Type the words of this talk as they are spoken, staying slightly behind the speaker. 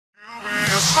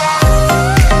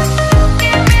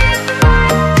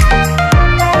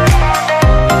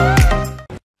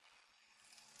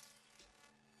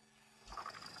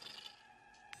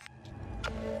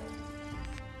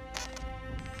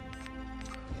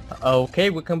Okay,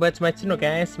 welcome back to my channel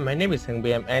guys, my name is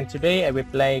BM and today I will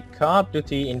play Call of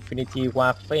Duty Infinity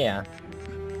Warfare.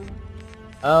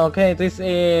 Okay, this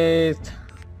is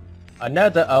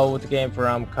another old game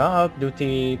from Call of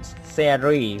Duty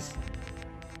series.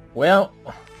 Well,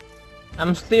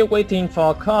 I'm still waiting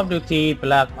for Call of Duty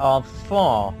Black Ops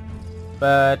 4,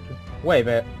 but wait a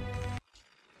minute.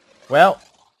 Well,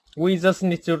 we just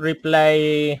need to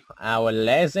replay our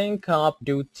legend Call of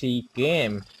Duty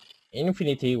game.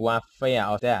 Infinity Warfare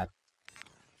or that.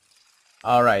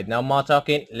 Alright, no more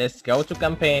talking, let's go to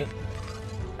campaign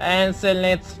and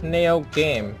select new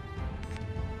game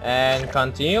and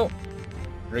continue.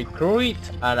 Recruit,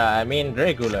 I mean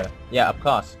regular. Yeah, of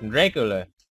course, regular.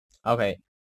 Okay.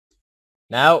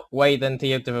 Now wait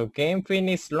until the game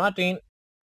finishes loading.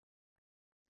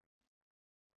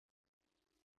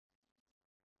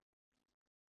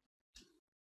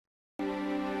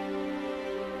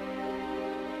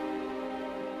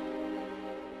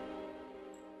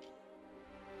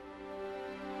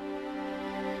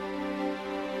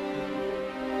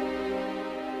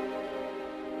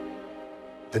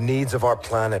 The needs of our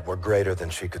planet were greater than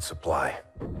she could supply.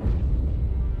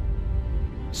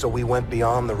 So we went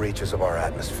beyond the reaches of our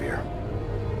atmosphere.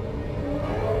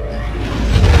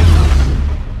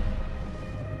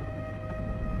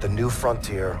 The new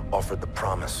frontier offered the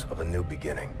promise of a new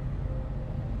beginning.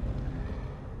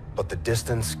 But the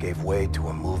distance gave way to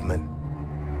a movement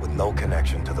with no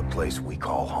connection to the place we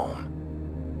call home.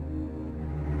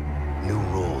 New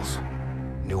rules,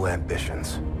 new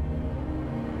ambitions.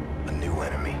 A new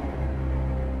enemy.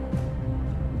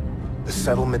 The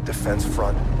Settlement Defense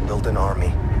Front built an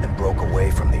army and broke away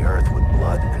from the Earth with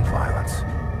blood and violence.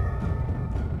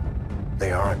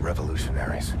 They aren't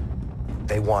revolutionaries.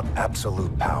 They want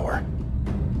absolute power.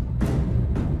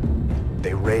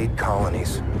 They raid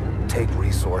colonies, take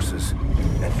resources,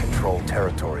 and control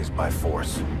territories by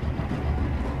force.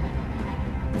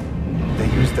 They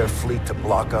use their fleet to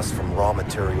block us from raw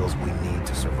materials we need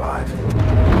to survive.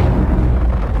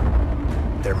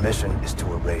 Their mission is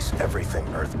to erase everything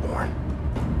Earthborn.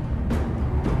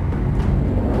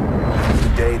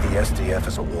 Today, the SDF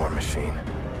is a war machine,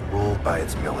 ruled by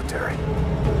its military.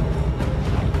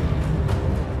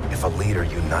 If a leader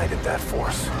united that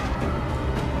force,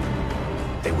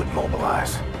 they would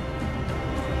mobilize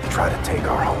and try to take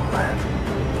our homeland.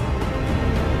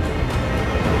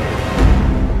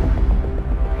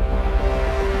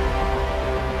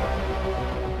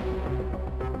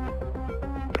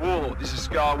 This is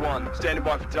Scar 1, standing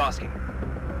by for tasking.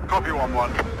 Copy 1-1.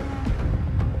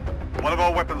 One of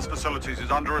our weapons facilities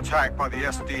is under attack by the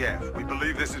SDF. We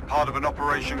believe this is part of an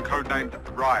operation codenamed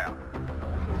Raya.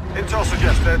 Intel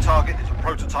suggests their target is a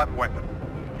prototype weapon.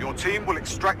 Your team will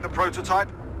extract the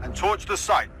prototype and torch the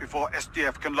site before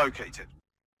SDF can locate it.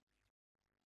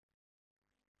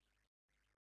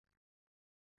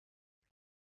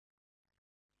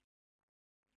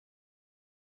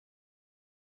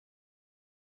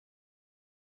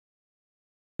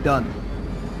 Done.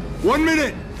 1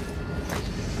 minute!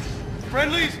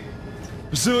 Friendlies?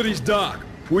 Facility's dark.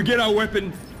 We get our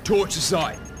weapon, torch the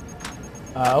site.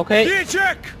 Okay. Gear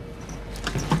check!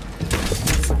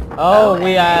 Oh,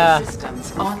 we are...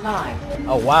 Systems online.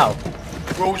 Oh, wow.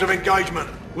 Rules of engagement.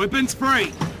 Weapons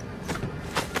free.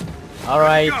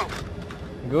 Alright.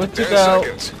 Good to go.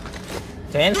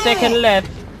 10 seconds left.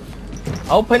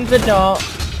 Open the door.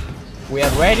 We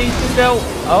are ready to go.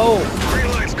 Oh.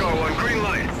 Green light, Scar 1, green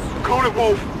light. Call it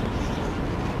Wolf.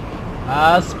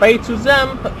 Space to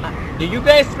jump. Do you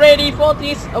guys ready for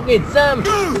this? Okay, jump.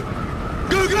 Go!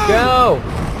 Go, go! Go.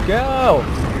 Go.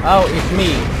 Oh, it's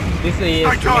me. This is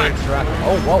my truck.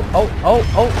 Oh, whoa, oh, oh,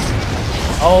 oh.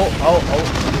 Oh, oh, oh.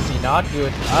 This is not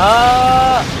good.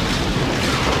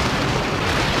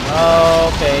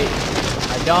 Okay.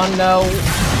 I don't know.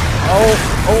 Oh,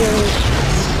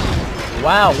 oh.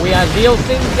 Wow, we are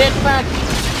using jetpack.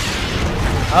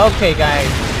 Okay, guys.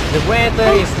 The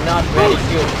weather is not very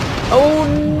good. Oh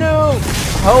no!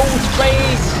 Whole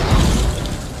space!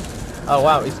 Oh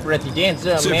wow, it's pretty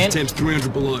dangerous, man. Surface temp's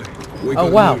 300 below. We Oh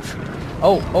gotta wow. move.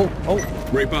 Oh, oh, oh.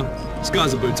 Reaper,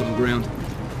 Scar's a boots on the ground.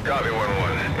 Copy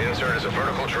 1-1. Insert is a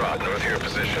vertical trot north of your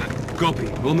position. Copy,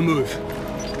 on the move.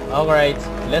 Alright,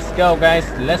 let's go guys.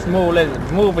 Let's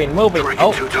move, moving.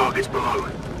 Oh. 2 targets below.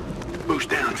 Boost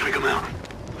down, take them out.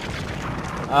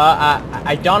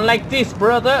 I don't like this,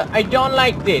 brother. I don't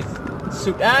like this.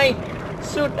 Should I?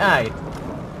 Should I?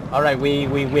 Alright,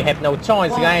 we have no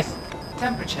choice, guys.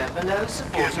 Temperature below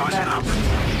support Yes, nice levels.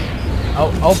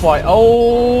 enough. Oh boy.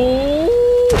 Oh.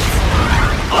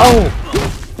 Oh.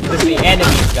 This is the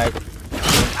enemies, guys.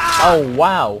 Oh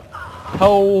wow.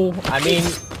 Oh, I mean,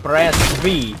 press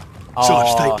V Sarge,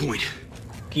 stay or point.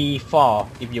 key 4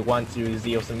 if you want to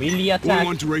deal some melee attack.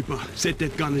 1-1 to Reaper. Set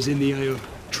that gunners in the AO.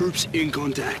 Troops in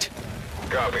contact.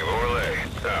 Copy, Lorelei.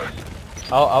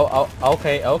 Out.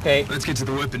 Okay, okay. Let's get to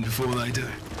the weapon before they do.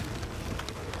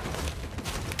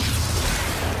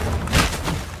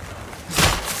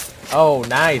 Oh,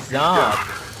 nice job.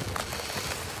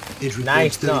 Entry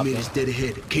Nice point's 30 job, meters dead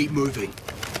ahead. Keep moving.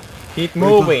 Keep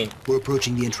moving. Reaper, we're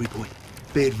approaching the entry point.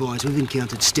 Be advised, we've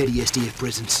encountered steady SDF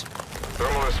presence.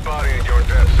 Thermal is spotting at your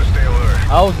depth, so stay alert.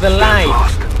 Oh, the light.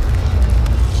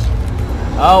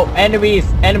 Oh, enemies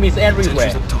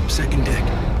everywhere. Sentries up top, second deck.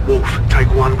 Wolf,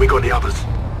 take one, we got the others.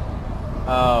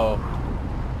 Oh,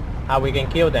 how we can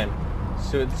kill them?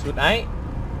 Should I?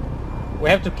 We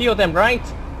have to kill them, right?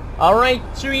 All right,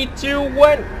 3, 2,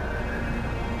 1.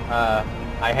 I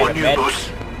had a bet.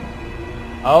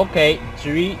 Okay,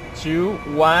 3, 2,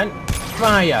 1.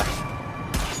 Fire!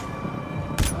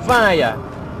 Fire!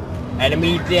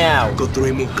 Enemy down. Got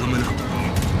 3 more coming up.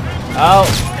 Oh.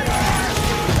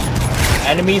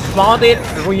 Enemy spotted.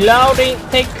 Reloading.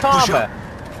 Take cover.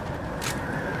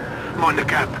 Mind the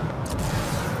gap.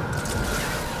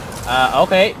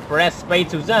 Okay. Press space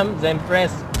to jump, then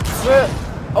press.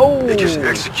 Oh. They just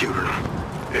executed them.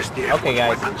 SDF Okay,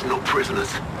 guys. weapons, no prisoners.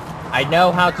 I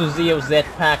know how to deal that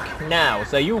pack now,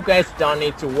 so you guys don't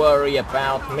need to worry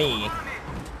about me.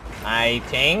 I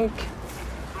think.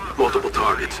 Multiple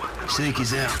targets. Snake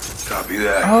is out. Copy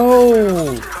that.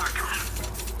 Oh.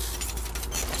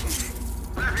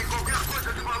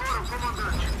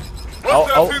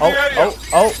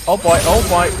 Oh boy,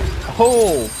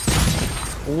 oh.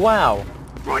 Wow.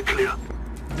 Right clear.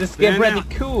 This get pretty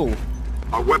cool.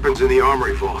 Our weapons in the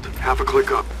armory vault. Half a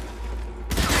click up.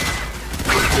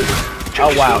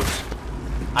 Oh wow.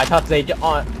 I thought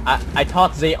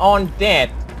they on dead.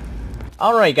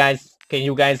 Alright guys, can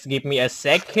you guys give me a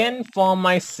second for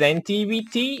my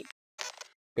sensitivity?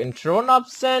 Control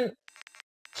option,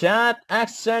 chat,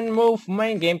 action,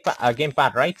 movement,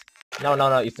 gamepad, right? No,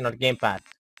 it's not gamepad.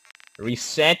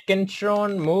 Reset control,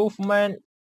 movement.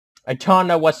 I don't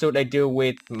know what should I do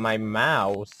with my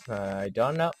mouse. I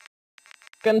don't know.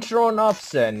 Control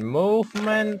option,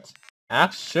 movement,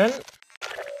 action.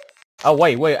 Oh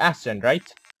wait, action, right?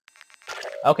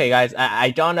 Okay guys, I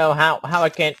don't know how I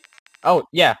can. Oh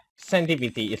yeah,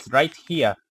 sensitivity is right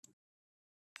here.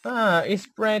 It's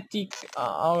pretty.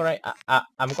 Alright,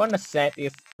 I'm gonna set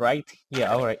it right here.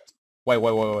 Alright.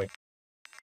 Wait.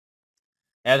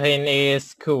 Everything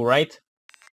is cool, right?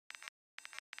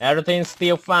 Everything's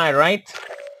still fine, right?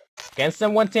 Can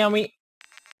someone tell me?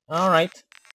 Alright.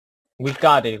 We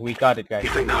got it, guys. You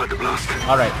think they heard the blast?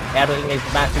 Alright, everything is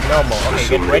back to normal. Okay,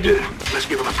 get ready. Let's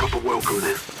give them a proper welcome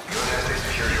then.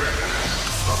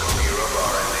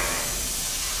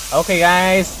 Okay,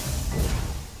 guys.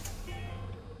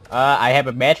 I have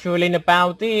a bad feeling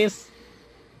about this.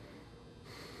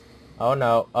 Oh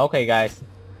no. Okay, guys.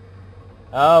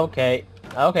 Okay,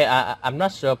 I'm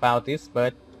not sure about this,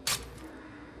 but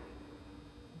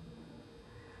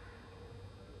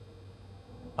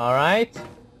all right.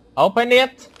 Open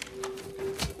it.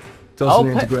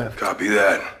 Open. Anti-grav. Copy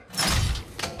that.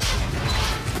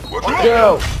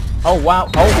 Go. Oh wow.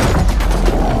 Oh.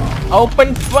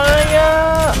 Open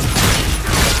fire.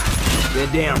 They're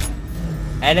down.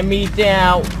 Enemy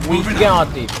down. We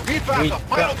got it.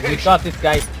 We got this,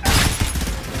 guys.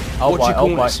 Oh boy.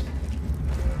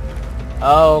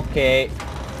 Okay.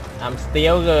 I'm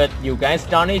still good. You guys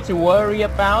don't need to worry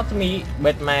about me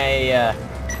with my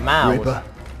mouse. Reaper,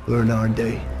 learn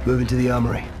R&D. Moving to the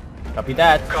armory. Copy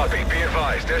that. Copy. Be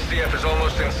advised, SDF is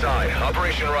almost inside.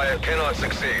 Operation Riot cannot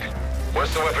succeed.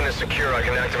 Once the weapon is secure, I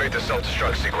can activate the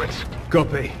self-destruct sequence.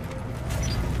 Copy.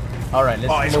 Alright,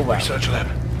 let's move on. Research lab.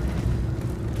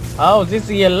 Oh,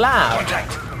 this is a lab.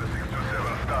 Contact.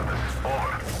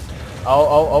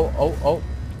 Oh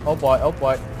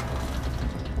boy.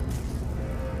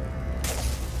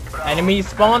 Enemy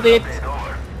spawned it.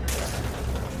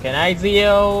 Can I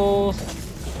deal?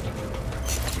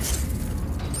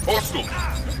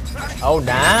 Oh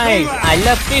nice! I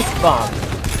love this bomb.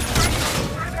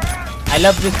 I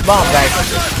love this bomb, guys.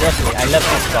 Seriously, I love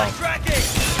this bomb.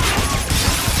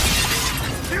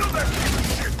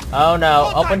 Oh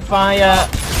no! Open fire!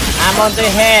 I'm on the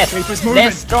head.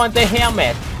 Destroy the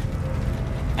helmet.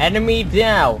 Enemy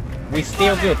down. We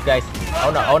still good, guys.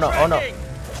 Oh no!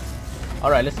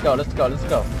 Alright, let's go.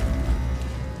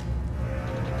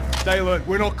 Stay alert,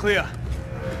 we're not clear.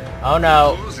 Oh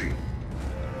no.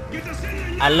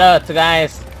 Alert,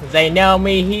 guys. They know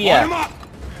me here.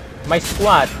 My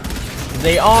squad.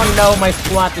 They all know my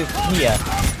squad is here.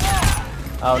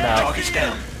 Oh no. Target's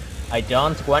down. I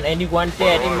don't want anyone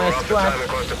dead in my squad.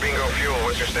 Close to bingo fuel.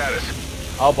 What's your status?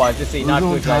 Oh boy, this is not We're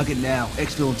on good, guys. target now.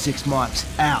 Exfil in 6 mics.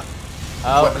 Out.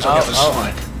 Weapons on the other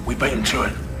side. We beat them to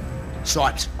it.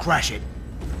 Sipes, crash it.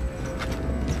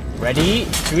 Ready?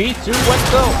 3, 2,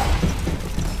 1, go!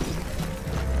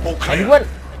 All clear.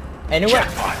 Anyone?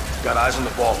 Jackpot. Got eyes on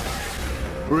the ball.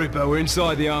 Reaper, we're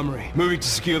inside the armory. Moving to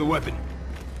secure the weapon.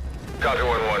 Copy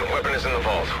 1-1. Weapon is in the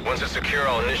vault. Once it's secure,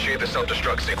 I'll initiate the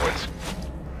self-destruct sequence.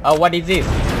 Oh, what is this?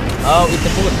 Oh, it's a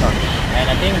bullet gun. And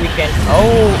I think we can...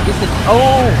 Oh,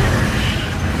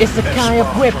 it's a kind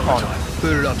of weapon.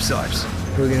 Boot it up, Sipes.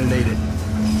 We're gonna need it.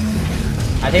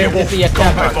 I think this is a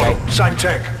camera, okay? Same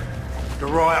tech. The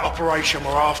riot operation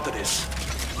were after this.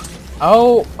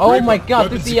 Oh Reaper, my god,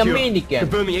 weapon this is a secure. minigun.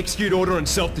 Confirming execute order and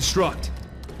self-destruct.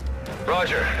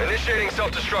 Roger. Initiating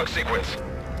self-destruct sequence.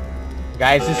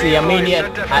 Guys, this is a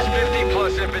minigun. Set 50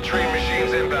 plus infantry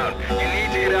machines inbound. You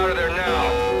need to get out of there now.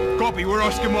 Copy, we're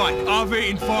Oscar Mike. RV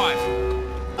in 5.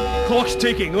 Clock's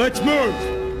ticking, let's move!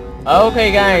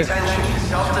 Okay, guys.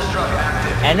 Self-destruct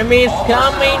active. Enemies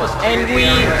coming, and we...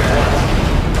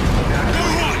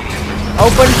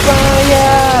 Open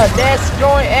fire!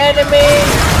 Destroy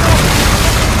enemies!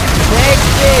 Take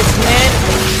this, man!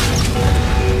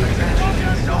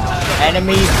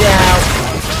 Enemies down!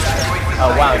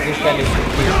 Oh wow, this gun is...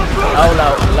 Oh,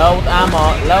 load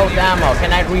ammo, load ammo.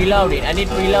 Can I reload it? I need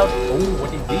reload. Ooh,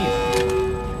 what is this?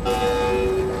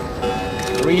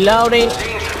 Reloading.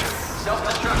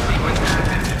 Self-destruct sequence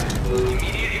active.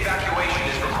 Immediate evacuation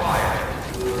is required.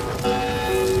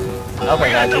 Okay,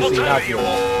 guys, this is not good.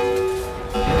 Oh,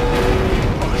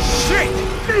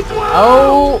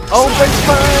 Oh, open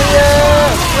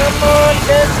fire! Come on,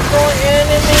 destroy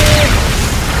enemies!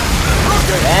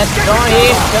 Destroy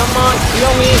him! Come on,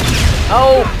 kill him!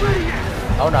 Oh!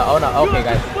 Oh no, okay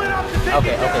guys.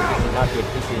 Okay, this is not good,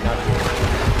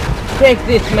 Take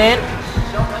this, man!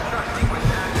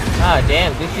 Ah,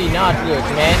 damn, this is not good,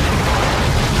 man.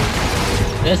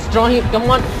 Destroy him, come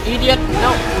on, idiot!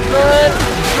 No, run!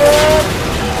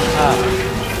 Ah,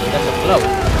 that's a blow.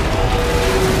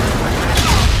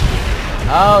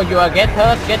 Oh, you are get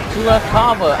hurt, get to a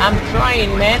cover. I'm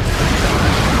trying, man.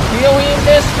 Kill him,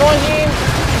 destroy him.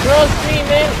 Trust me,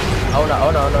 man. Oh no.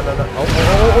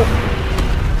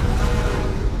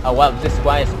 Oh wow, this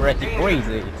guy is pretty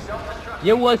crazy.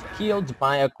 You was killed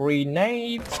by a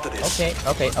grenade. Okay.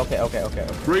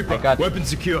 Reaper, I got it. weapon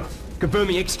secure.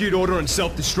 Confirming execute order and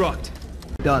self-destruct.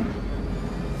 Done.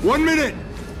 1 minute!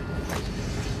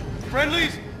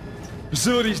 Friendlies?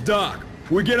 Facility's dark.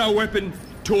 We get our weapon,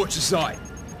 torch the site.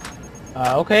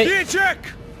 Okay. Gear check!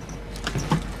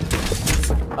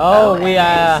 Oh, we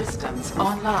are... Systems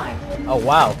online. Oh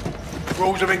wow.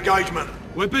 Rules of engagement.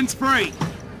 Weapons free.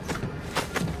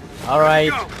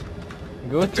 Alright. Go.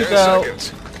 Good to 10 go.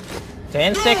 seconds.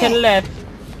 10 seconds left.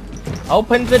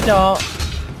 Open the door.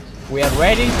 We are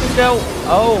ready to go.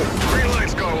 Oh. Green light,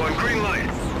 Scar 1. Green light.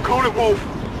 Call it Wolf.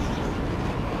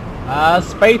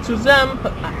 Space to jump.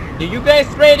 Do you guys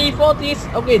ready for this?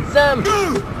 Okay, jump.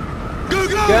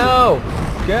 Go.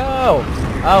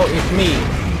 Oh, it's me.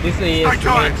 This is main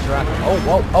truck. Oh.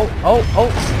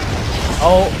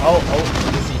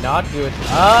 This is not good.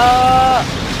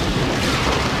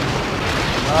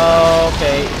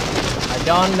 Okay. I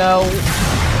don't know.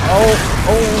 Oh.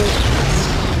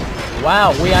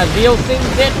 Wow, we are using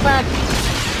jetpack.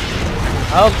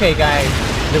 Okay, guys.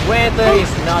 The weather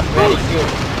is not very good.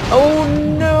 Oh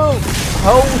no!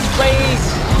 Whole space!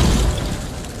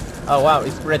 Oh wow,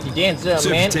 it's pretty dangerous,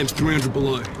 man. Surface temps 300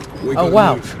 below. We Oh gotta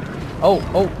wow. move.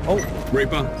 Oh.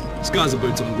 Reaper, Scars are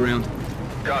boots on the ground.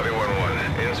 Copy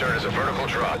 1-1. Insert is a vertical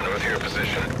drop north of your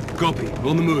position. Copy,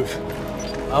 on the move.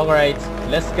 Alright,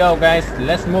 let's go, guys.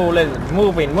 Let's move. Let's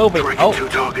moving. Tracking Oh. 2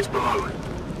 targets below.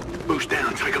 Boost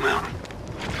down, take them out.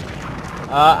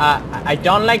 I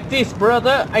don't like this,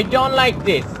 brother. I don't like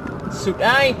this. Should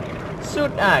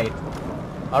I?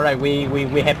 Alright,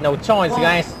 we have no choice,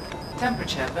 guys.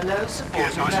 Temperature below Get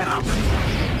supported nice and up.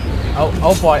 levels.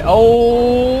 Oh boy.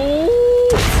 Oh.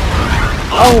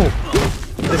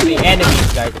 This is the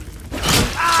enemies, guys.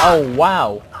 Oh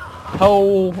wow.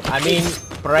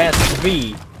 Press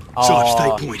V Sarge, or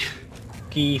stay point.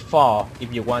 key 4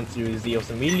 if you want to use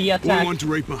a melee attack. 1-1 to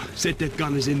Reaper. Set that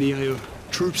gunners in the AO.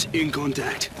 Troops in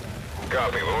contact.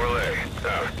 Copy. Overlay.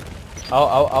 Out.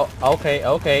 Oh,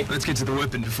 okay. Let's get to the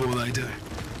weapon before they do.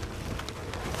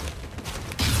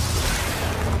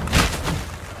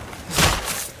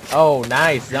 Oh,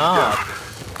 nice job.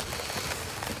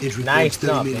 Entry Nice point's 30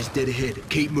 job, meters dead ahead.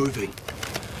 Keep moving.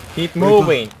 Keep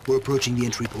moving. Reaper, we're approaching the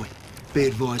entry point. Be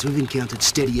advised, we've encountered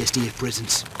steady SDF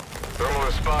presence. Thermal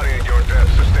was spotting at your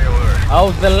depth, so stay alert.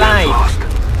 Oh, the light.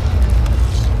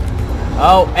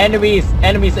 Oh, enemies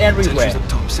everywhere. Sentries up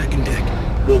top, second deck.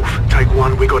 Wolf, take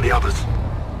one, we got the others.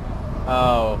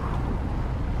 Oh,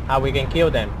 how we can kill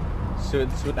them?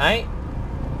 Should I?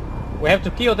 We have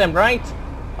to kill them, right?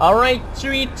 All right,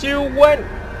 3, 2, 1.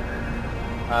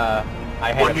 I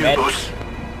had On a you, bet. boss.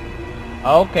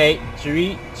 Okay,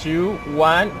 3, 2,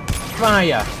 1.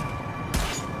 Fire!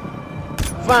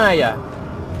 Fire!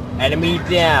 Enemy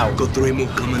down. Got 3 more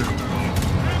coming up.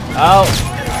 Oh.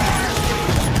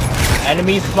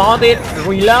 Enemy spotted.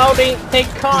 Reloading. Take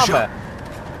cover.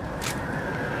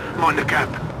 Mind the gap.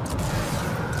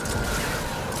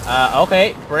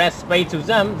 Okay. Press space to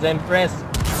jump, then press.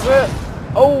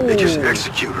 Oh. They just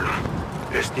executed them.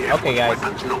 SDF Okay, guys.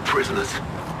 weapons, no prisoners.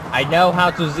 I know how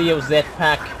to deal that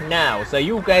pack now, so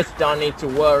you guys don't need to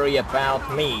worry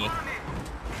about me.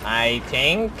 I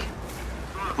think.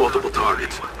 Multiple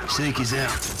targets. Sync is out.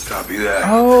 Copy that.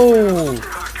 Oh.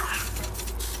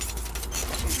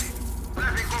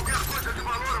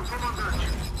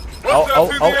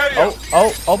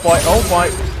 Oh boy,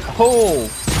 oh.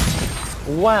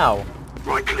 Wow.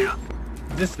 Right clear.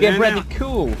 This get pretty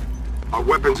cool. Our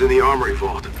weapons in the armory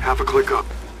vault. Half a click up.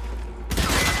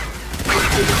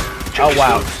 Oh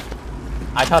wow.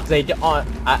 I thought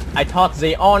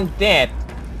they on dead.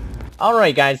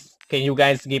 Alright guys, can you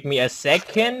guys give me a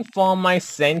second for my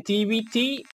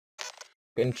sensitivity?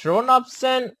 Control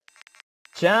option,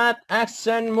 chat,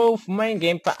 action, movement,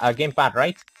 gamepad,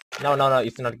 right? No,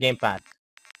 it's not gamepad.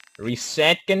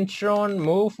 Reset control,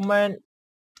 movement.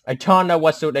 I don't know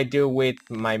what should I do with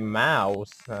my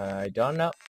mouse. I don't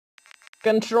know.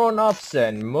 Control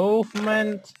option,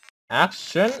 movement,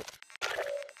 action.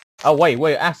 Oh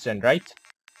wait, action, right?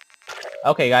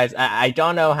 Okay guys, I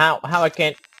don't know how I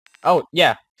can. Oh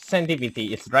yeah,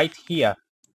 sensitivity is right here.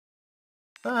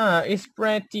 It's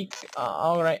pretty.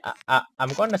 Alright,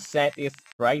 I'm gonna set it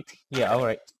right here.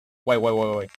 Alright.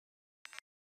 Wait.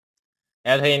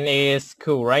 Everything is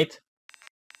cool, right?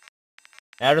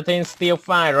 Everything's still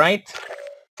fine, right?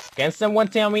 Can someone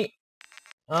tell me?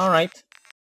 Alright.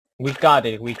 We got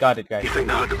it, guys. You think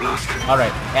they heard the blast?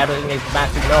 Alright, everything is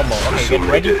back to normal. Okay, get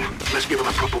ready. Let's give them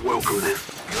a proper welcome then.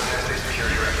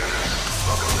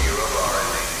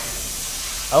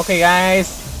 Okay,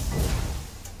 guys.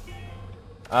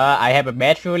 I have a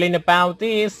bad feeling about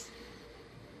this.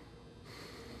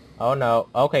 Oh no.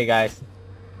 Okay, guys.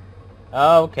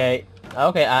 Okay.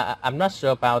 I'm not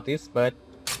sure about this, but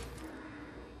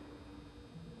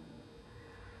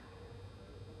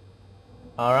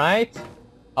all right.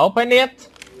 Open it.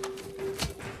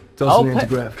 Tossing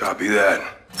anti-grav. Copy that.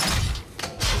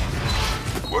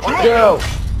 Go.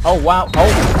 Oh wow.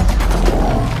 Oh.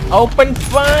 Open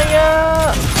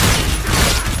fire.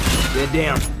 They're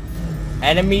down.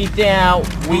 Enemy down.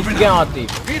 We got it.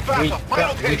 We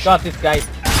got this, guys.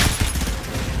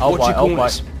 Oh boy.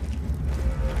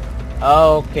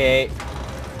 Okay.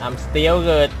 I'm still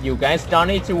good. You guys don't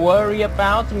need to worry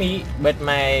about me, but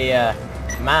my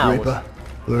mouse. Reaper,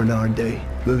 we're in R&D.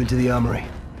 Moving to the armory.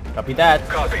 Copy that.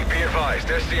 Copy. Be advised.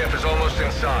 SDF is almost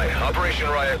inside. Operation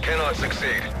Riot cannot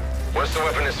succeed. Once the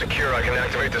weapon is secure, I can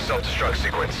activate the self-destruct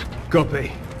sequence.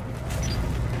 Copy.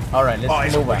 Alright,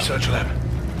 let's move on. Research lab.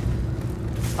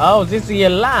 Oh, this is a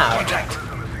lab. Contact.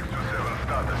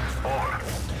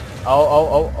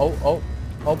 Oh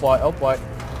boy.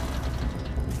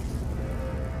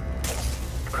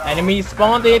 Enemy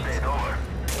spawned it.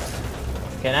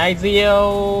 Can I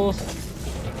deal?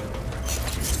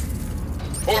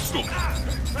 Hostile.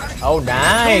 Oh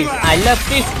nice. I love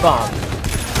this bomb.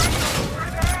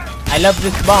 I love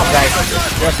this bomb, guys.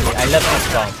 Trust me, I love this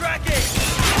bomb.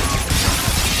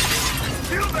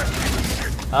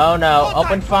 Oh no,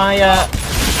 open fire.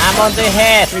 I'm on the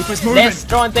head.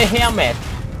 Destroy the helmet.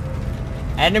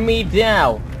 Enemy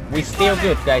down. We still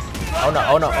good, guys. Oh no.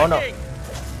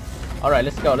 Alright,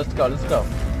 let's go.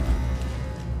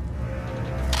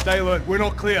 Stay alert, we're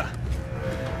not clear.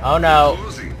 Oh no.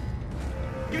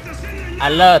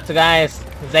 Alert, guys.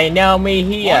 They know me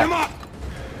here.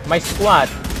 My squad.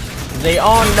 They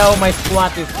all know my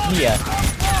squad is here.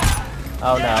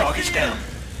 Oh no. Target's down.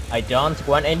 I don't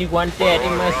want anyone dead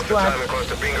in my squad. Close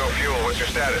to bingo fuel. What's your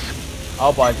status?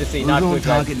 Oh boy, this is not We're on good,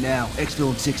 guys. target now.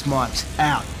 Exfil in 6 mics.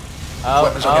 Out.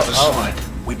 Weapons on the other side.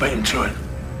 We beat them to it.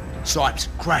 Sipes,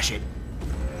 crash it.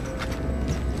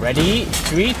 Ready?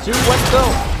 3, 2, 1, go.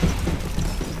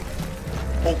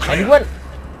 All clear.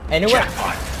 Anyone?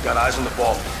 Jackpot. Got eyes on the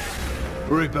ball.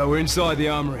 Reaper, we're inside the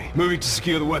armory. Moving to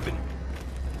secure the weapon.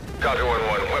 Copy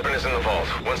 1-1. Weapon is in the vault.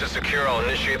 Once it's secure, I'll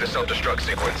initiate the self-destruct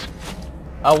sequence.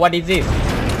 Oh, what is this?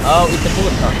 Oh, it's a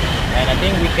booster. And I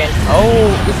think we can.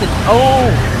 Oh, is it?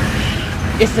 Oh,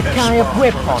 it's a kind of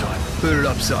weapon. Boot it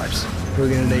up, Sipes. We're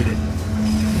gonna need it.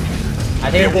 I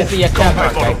think this is a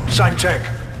camera, guys. Same tech.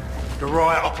 The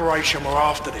riot operation were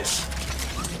after this.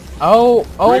 Oh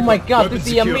Reaper, my God, weapon this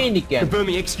is a secure. minigun.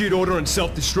 Confirming execute order and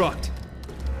self-destruct.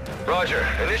 Roger.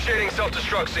 Initiating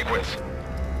self-destruct sequence.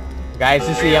 Guys,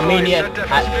 this is a minigun.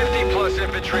 50 plus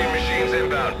infantry machines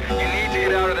inbound. You need to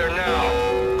get out of there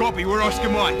now. Copy, we're Oscar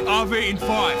Mike. RV in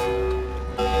 5.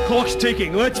 Clock's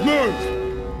ticking, let's move!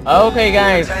 Okay,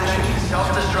 guys.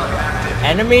 Self-destruct active.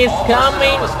 Enemies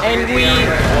coming, and we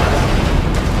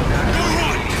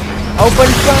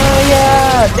open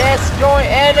fire! Destroy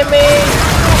enemies!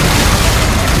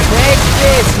 Take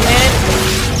this, man!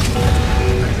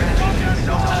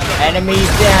 Enemies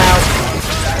down!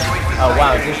 Oh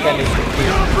wow, this gun is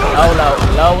cute. Oh no,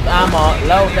 load ammo,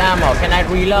 load ammo. Can I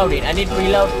reload it? I need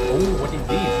reload. Ooh, what is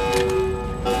this?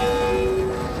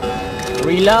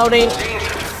 Reloading.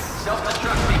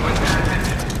 Self-destruct sequence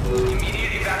active.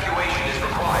 Immediate evacuation is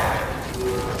required.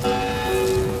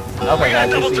 Okay, guys,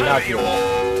 this is not good.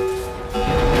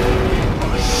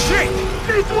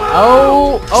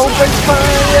 Oh, open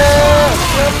fire!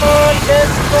 Come on,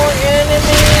 destroy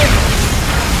enemies!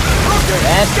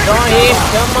 Destroy him!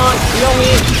 Come on, kill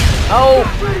him! Oh!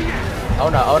 Oh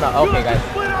no, okay guys.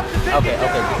 Okay,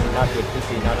 this is not good, this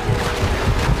is not good.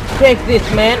 Take this,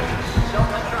 man!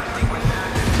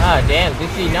 Ah, damn,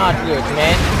 this is not good,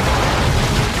 man.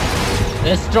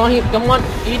 Destroy him, come on,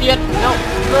 idiot! No!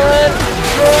 Run!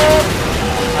 Run!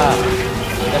 Ah,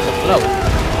 that's a blow.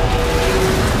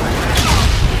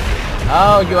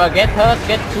 Oh, you are get hurt,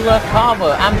 get to a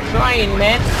cover. I'm trying,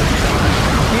 man.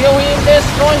 Kill him,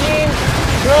 destroy him.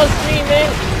 Trust me,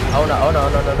 man. Oh no.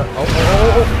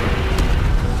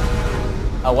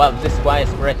 Oh wow, this guy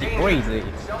is pretty crazy.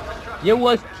 You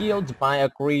was killed by a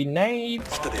grenade.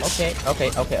 Okay.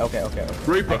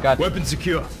 Reaper, I got it. weapon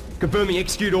secure. Confirming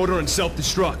execute order and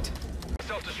self-destruct.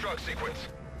 Self-destruct sequence.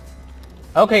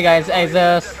 Okay, guys, as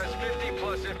a. 50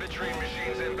 plus infantry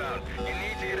machines inbound. You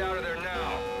need to get out of there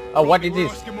now. Oh, what is We're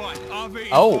this? Oscar Mike. RV in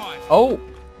 5. Oh.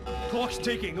 Clock's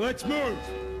ticking, let's move!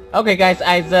 Okay, guys,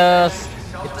 I just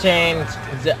changed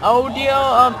the audio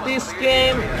of this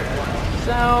game.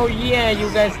 So yeah, you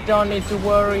guys don't need to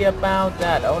worry about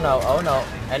that. Oh no,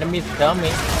 enemies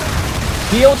coming.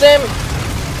 Kill them!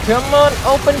 Come on,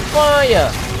 open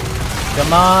fire!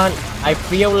 Come on, I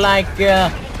feel like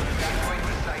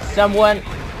someone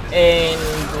in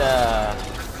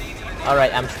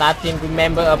alright, I'm starting to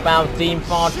remember about Team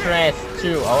Fortress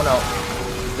 2. Oh no,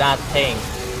 that thing.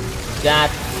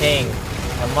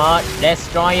 Come on,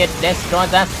 destroy it, destroy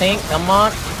that thing. Come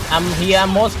on, I'm here, I'm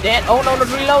almost dead. Oh no,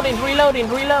 reloading.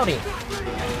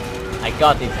 I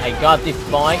got this,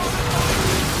 boy.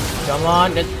 Come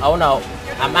on, oh no,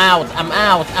 I'm out.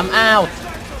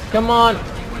 Come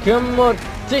on,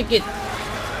 take it.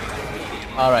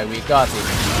 Alright, we got it.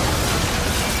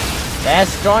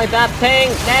 Destroy that thing,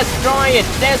 destroy it.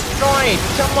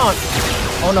 Come on.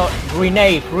 Oh no,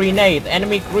 grenade,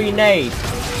 enemy grenade.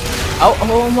 Oh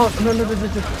no.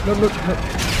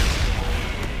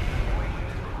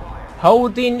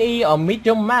 Holding E or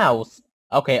middle mouse.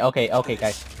 Okay,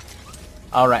 guys.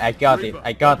 Alright, I got it.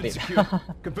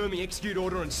 Confirming execute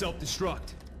order and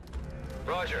self-destruct.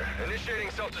 Roger. Initiating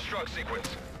self-destruct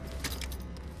sequence.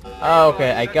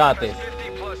 Okay, I got this.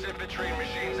 50 plus infantry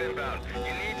machines inbound. You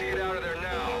need to get out of there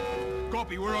now.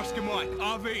 Copy, we're Oscar Mike.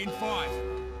 RV in 5.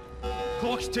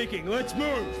 Clock's ticking, let's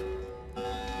move!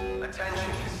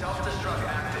 Attention, self-destruct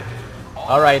active.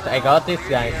 Alright, I got this,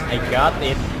 guys. I got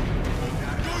this.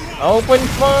 Open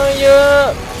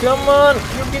fire! Come on,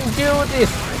 you can do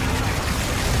this.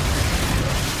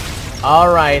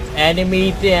 Alright,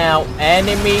 enemy down.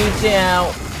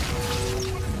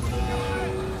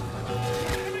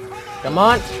 Come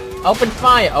on, open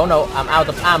fire. Oh no, I'm out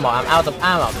of ammo.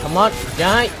 Come on,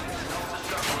 die.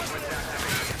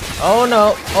 Oh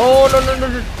no.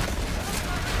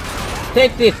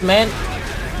 Take this, man.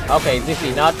 Okay, this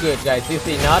is not good, guys.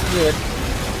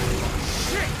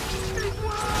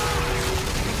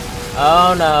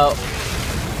 Oh no.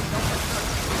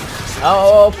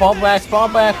 Oh, fall back.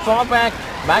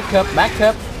 Back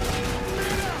up.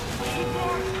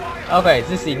 Okay,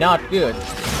 this is not good.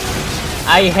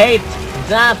 I hate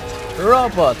that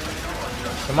robot.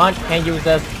 Come on, can you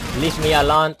just leave me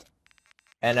alone?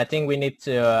 And I think we need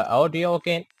to audio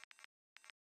again.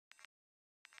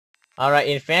 Alright,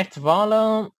 effect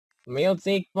volume,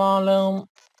 music volume,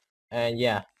 and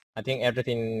yeah, I think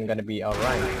everything gonna be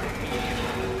alright.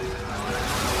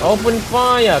 Open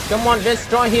fire! Come on,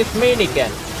 destroy his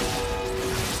minigun!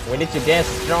 We need to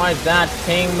destroy that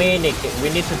thing minigun. We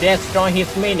need to destroy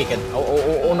his minigun.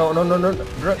 Oh no, run,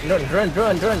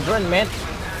 man.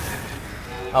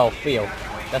 Oh, Phil,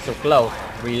 that's so close.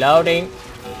 Reloading.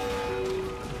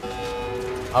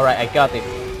 Alright, I got it.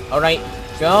 Alright,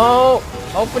 go.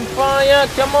 Open fire.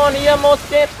 Come on, he almost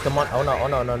dead. Come on. Oh no.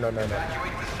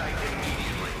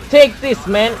 Take this,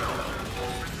 man.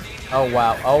 Oh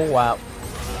wow.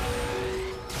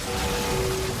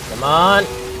 Come on.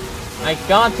 I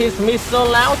got his missile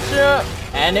launcher.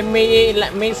 Enemy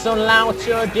missile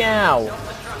launcher down.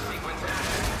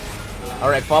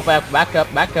 Alright, fall back up.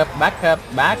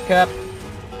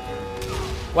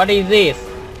 What is this?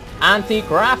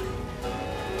 Anti-craft?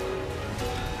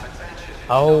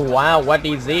 Oh wow, what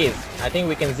is this? I think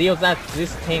we can zeal that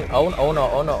this thing. Oh no.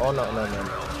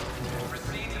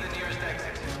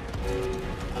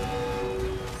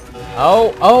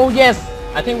 Oh yes!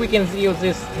 I think we can zeal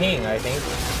this thing, I think.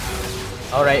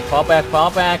 Alright, fall back.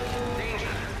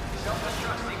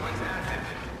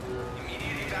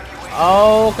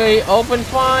 Okay, open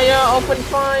fire.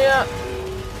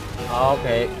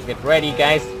 Okay, get ready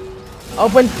guys.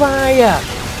 Open fire!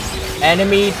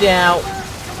 Enemy down.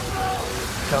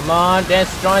 Come on,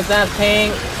 destroy that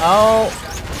thing. Oh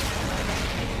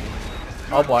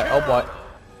boy.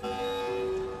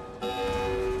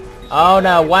 Oh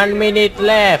no, 1 minute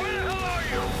left.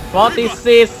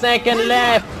 46 seconds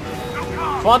left.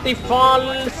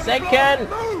 44 seconds.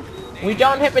 We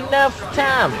don't have enough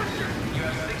time.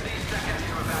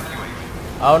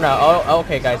 Oh no. Oh,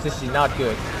 okay guys, this is not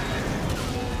good.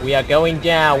 We are going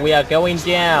down.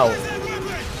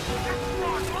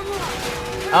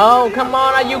 Oh, come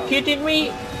on, are you kidding me?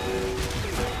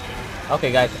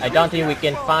 Okay guys, I don't think we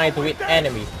can fight with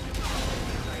enemy.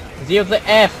 Zeal the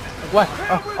F. What?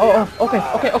 Okay.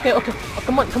 Oh,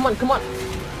 come on.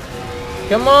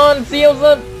 Come on, zeal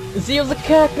the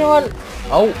Captain.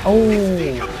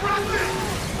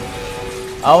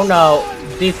 Oh no,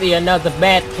 this is another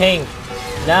bad thing.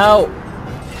 No,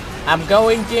 I'm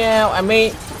going down. I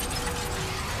mean,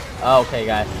 okay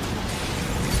guys.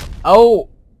 Oh,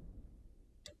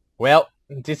 well,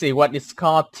 this is what is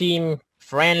called team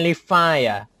friendly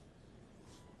fire.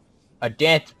 A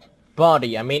dead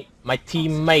body. I mean, my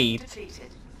teammate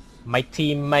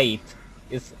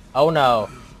is. Oh no.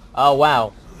 Oh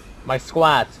wow, my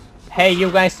squad. Hey, you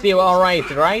guys still alright,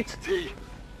 right?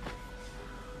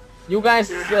 You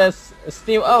guys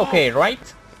still okay,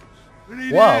 right?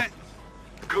 Whoa,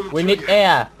 we need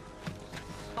air.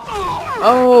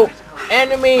 Oh,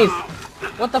 enemies!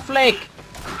 What the flick?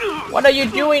 What are you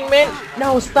doing, man?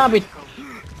 No, stop it!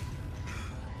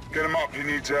 Get him up, he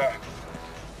needs air.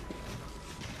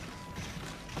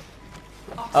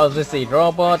 Oh, this is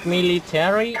robot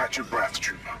military? Catch your breath,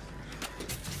 trooper.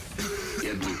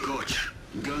 Captain Coach,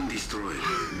 gun destroyed,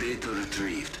 data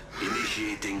retrieved,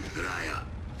 initiating Raya.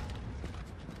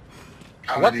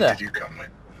 How What many the? did you come with?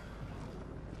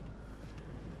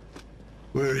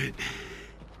 We're it.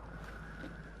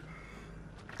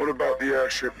 What about the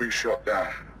airship we shot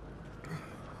down?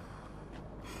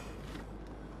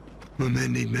 My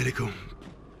men need medical.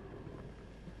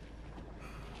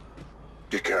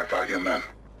 You care about your men?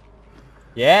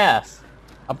 Yes,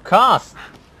 of course.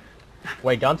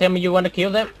 Wait, don't tell me you want to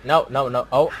kill them. No.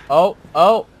 Oh.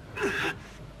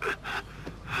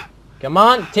 Come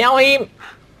on, tell him.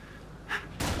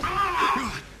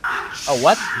 Oh,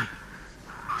 what?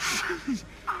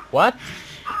 What?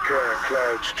 Care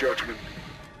clouds judgment.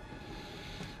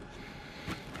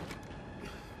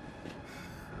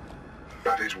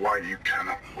 That is why you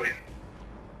cannot win.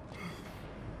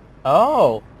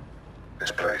 Oh.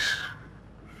 This place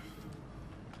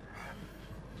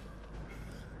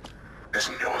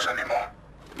isn't yours anymore.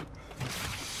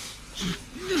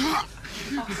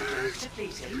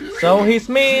 So he's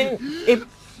mean if.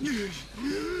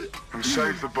 And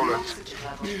save the bullets.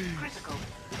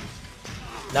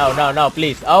 No,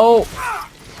 please. Oh,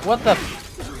 what the?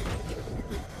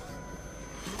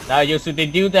 No, you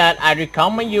shouldn't do that. I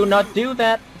recommend you not do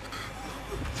that.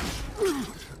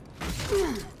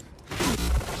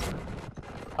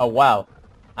 Oh wow,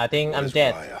 I think I'm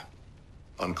dead. Raya?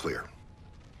 Unclear.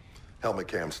 Helmet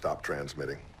cam stopped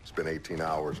transmitting. It's been 18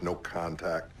 hours, no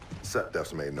contact. Set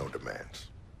def's made no demands.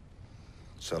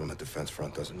 Settlement Defense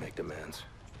Front doesn't make demands.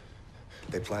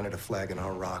 They planted a flag in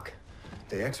our rock.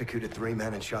 They executed 3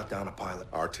 men and shot down a pilot.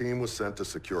 Our team was sent to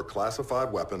secure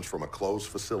classified weapons from a closed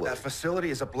facility. That facility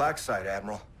is a black site,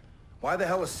 Admiral. Why the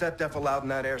hell is SetDef allowed in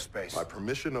that airspace? By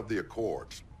permission of the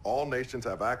Accords, all nations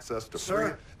have access to free...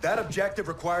 Sir, that objective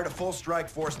required a full strike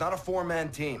force, not a 4-man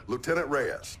team. Lieutenant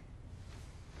Reyes,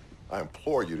 I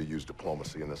implore you to use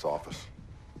diplomacy in this office.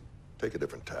 Take a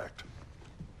different tact.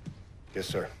 Yes,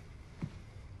 sir.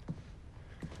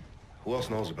 Who else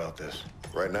knows about this?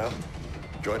 Right now,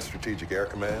 Joint Strategic Air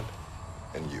Command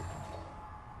and you.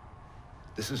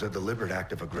 This is a deliberate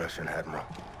act of aggression, Admiral.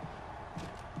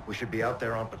 We should be out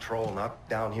there on patrol, not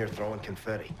down here throwing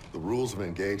confetti. The rules of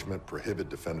engagement prohibit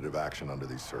definitive action under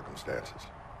these circumstances.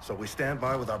 So we stand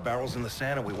by with our barrels in the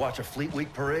sand and we watch a Fleet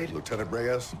Week parade? Lieutenant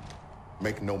Reyes,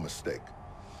 make no mistake.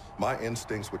 My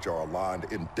instincts, which are aligned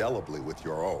indelibly with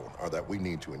your own, are that we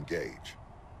need to engage.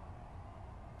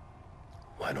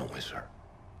 Why don't we, sir?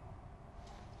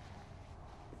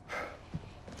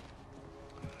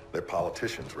 They're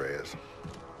politicians, Reyes.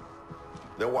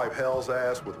 They'll wipe hell's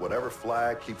ass with whatever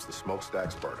flag keeps the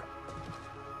smokestacks burning.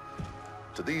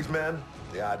 To these men,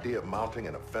 the idea of mounting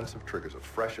an offensive triggers a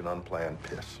fresh and unplanned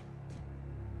piss.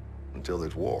 Until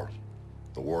there's war,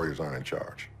 the warriors aren't in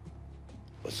charge.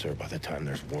 But sir, by the time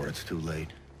there's war, it's too late.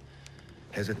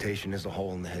 Hesitation is a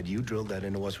hole in the head. You drilled that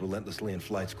into us relentlessly in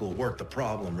flight school. Work the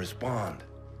problem, respond.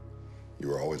 You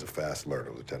were always a fast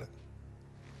learner, Lieutenant.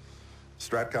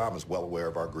 Stratcom is well aware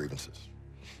of our grievances.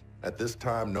 At this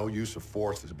time, no use of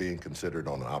force is being considered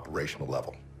on an operational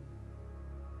level.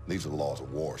 These are the laws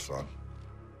of war, son.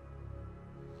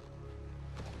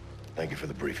 Thank you for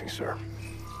the briefing, sir.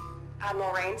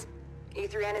 Admiral Raines,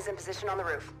 E3N is in position on the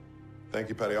roof. Thank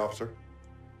you, Petty Officer.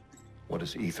 What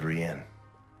is E3N?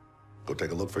 Go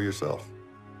take a look for yourself.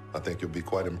 I think you'll be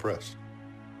quite impressed.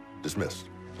 Dismissed.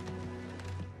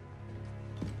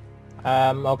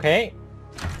 Okay.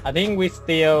 I think we're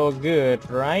still good,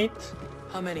 right?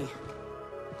 How many?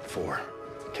 4.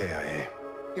 KIA.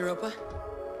 Europa?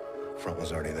 Front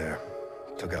was already there.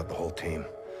 Took out the whole team.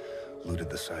 Looted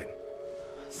the site.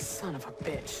 Son of a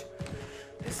bitch.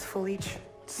 This fleet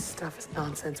stuff is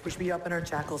nonsense. We should be up in our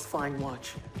jackals flying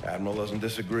watch. Admiral doesn't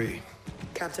disagree.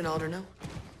 Captain Alder, no?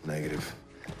 Negative.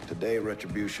 Today,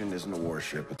 Retribution isn't a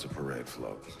warship, it's a parade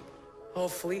float. Whole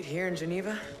fleet here in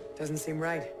Geneva? Doesn't seem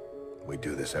right. We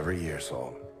do this every year,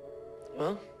 Salt.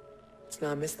 Well, let's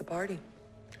not miss the party.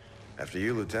 After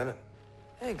you, Lieutenant.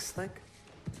 Thanks, Slick.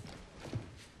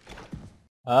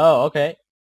 Oh, okay.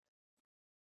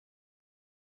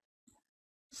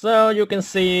 So you can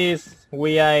see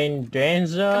we are in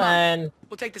danger and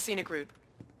We'll take the scenic route.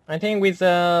 I think with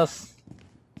us,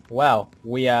 wow,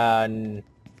 we are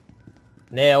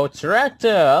Neo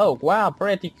Tractor. Oh wow,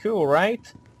 pretty cool, right?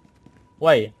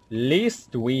 Wait,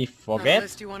 list we forget?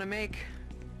 List you want to make?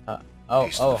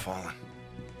 Oh.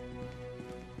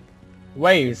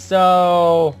 Wait,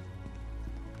 so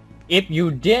if you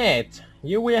did,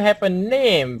 you will have a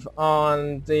name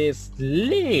on this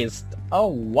list. Oh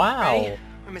wow. Ready?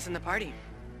 We're missing the party.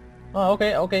 Oh,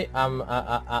 okay.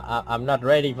 I'm not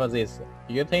ready for this.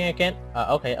 You think I can?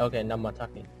 Okay. No more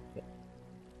talking.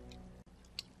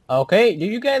 Okay, do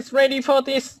you guys ready for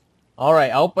this? All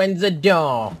right, open the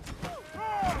door.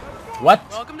 What?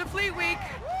 Welcome to Fleet Week.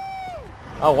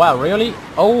 Oh wow, really?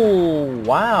 Oh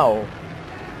wow.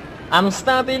 I'm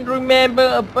starting to remember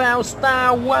about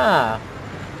Star Wars.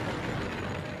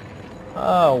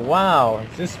 Oh wow,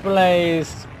 this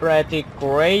place pretty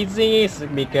crazy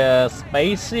because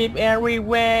spaceship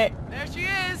everywhere. There she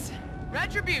is.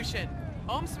 Retribution.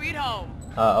 Home sweet home.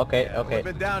 Oh, okay. We've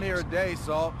been down here a day,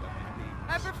 Salt.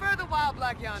 I prefer the wild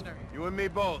black yonder. You and me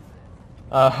both.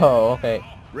 Oh, okay.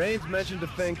 Raines mentioned a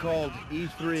thing called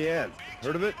E3N.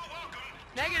 Heard of it?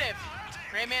 Negative.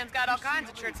 Rayman's got all kinds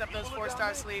of tricks up those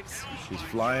 4-star sleeves. He's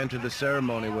flying to the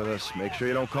ceremony with us. Make sure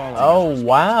you don't call him. Oh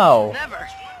wow. Never.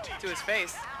 To his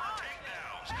face.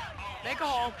 Make a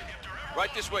hole.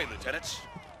 Right this way, lieutenants.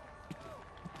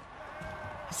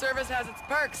 Service has its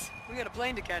perks. We got a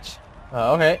plane to catch.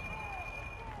 Oh, okay.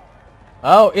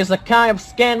 Oh, it's a kind of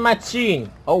scan machine.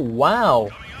 Oh wow.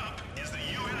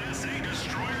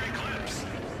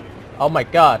 Oh my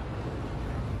god.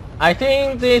 I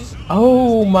think this...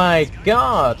 Oh my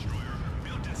god.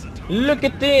 Look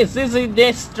at this. This is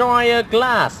destroyer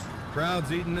class.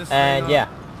 Crowd's eating this And thing yeah,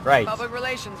 up. right. Public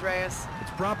relations, Reyes.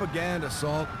 It's propaganda,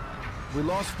 Salt. We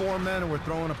lost 4 men and we're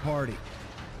throwing a party.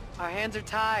 Our hands are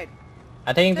tied.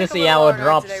 I think Take this a is little our order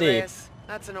drop today, ship. Reyes.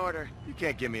 That's an order. You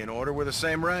can't give me an order. We're the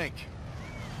same rank.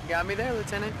 You got me there,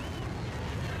 Lieutenant.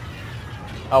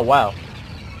 Oh wow.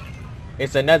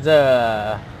 It's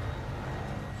another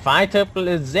fighter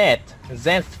plus Z.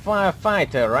 Z's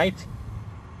firefighter, right?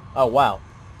 Oh wow.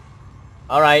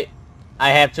 Alright. I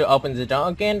have to open the door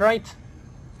again, right?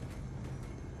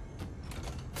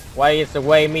 Why is the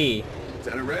way me?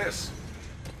 Lieutenant Reyes.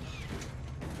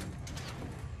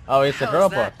 Oh, it's a Hell is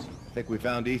robot. that? I think we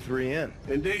found E3N.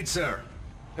 Indeed, sir.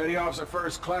 Petty Officer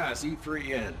First Class,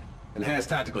 E3N. Enhanced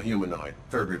Tactical Humanoid,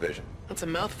 3rd Revision. That's a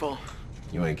mouthful.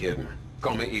 You ain't kidding.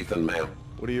 Call me Ethan, ma'am.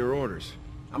 What are your orders?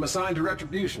 I'm assigned to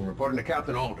retribution, reporting to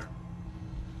Captain Alder.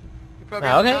 You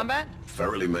programmed for combat?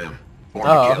 Thoroughly, ma'am. Born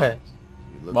to kill. Okay.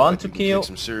 Born to kill. Kick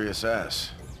some serious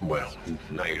ass. Well,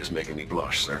 now you're just making me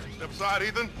blush, sir. Step aside,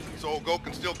 Ethan. This old goat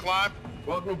can still climb.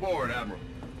 Welcome aboard, Admiral.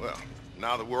 Well,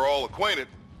 now that we're all acquainted,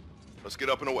 let's get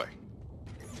up and away.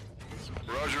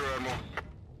 Roger, Admiral.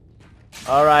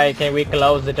 Alright, can we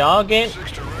close the door again?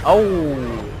 Oh!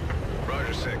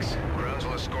 Roger 6. Grounds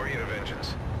will escort you to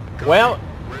Vengeance. Well,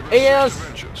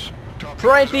 it's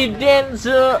pretty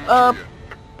danger up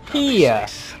here.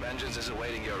 Vengeance is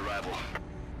awaiting your arrival.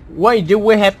 Wait, do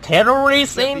we have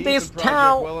terrorists in this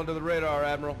town? Well under the radar,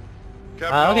 Admiral.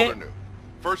 Captain Okay. Alder knew.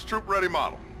 First troop ready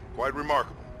model. Quite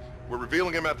remarkable. We're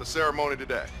revealing him at the ceremony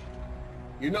today.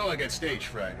 You know I get stage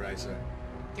fright, right, sir?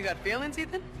 You got feelings,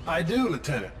 Ethan? I do,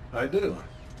 Lieutenant. I do.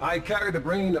 I carry the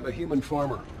brain of a human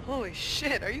farmer. Holy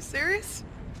shit, are you serious?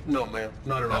 No, ma'am.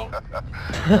 Not at all.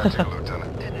 Tactical,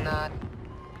 Lieutenant. Did not.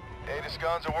 Aegis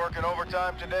guns are working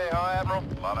overtime today, huh, Admiral?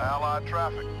 A lot of Allied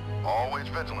traffic. Always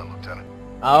vigilant, Lieutenant.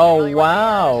 Oh,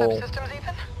 wow. Systems,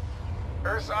 Ethan?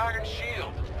 Earth's Iron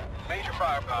Shield. Major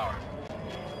firepower.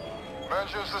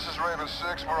 Vengeance, this is Raven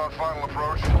 6. We're on final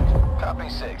approach. Copy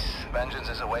 6. Vengeance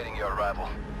is awaiting your arrival.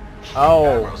 Oh.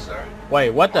 Admiral, sir.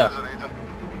 Wait, what the? What is it, Ethan?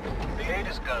 The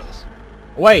Aegis guns.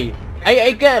 Wait,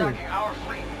 AA gun.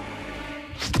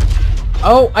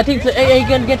 Oh, I think the AA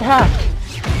gun get hacked.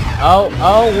 Oh,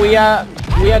 we are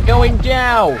going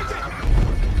down.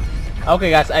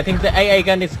 Okay, guys, I think the AA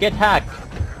gun is get hacked.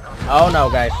 Oh no,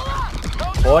 guys.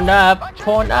 Turn up,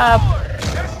 turn up.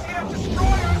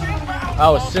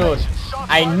 Oh shoot,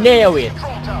 I knew it.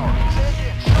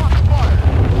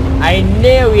 I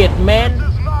knew it, man.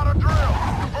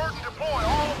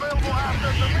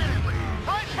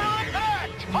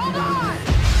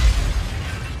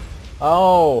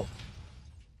 Oh,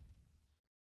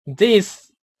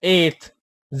 this is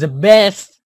the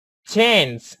best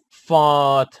chance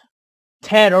for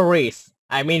terrorists,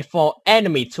 I mean for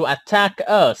enemy to attack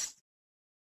us.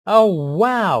 Oh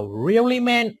wow, really,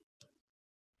 man?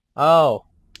 Oh,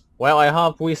 well, I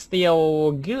hope we're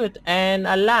still good and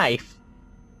alive.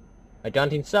 I don't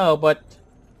think so, but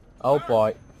oh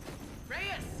boy.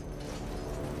 Reyes!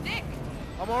 Nick!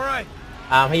 I'm alright.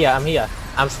 I'm here.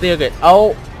 I'm still good.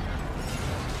 Oh,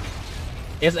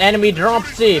 it's enemy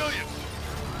dropship.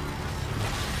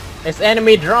 It's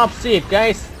enemy dropship,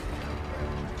 guys.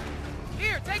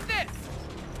 Here, take this!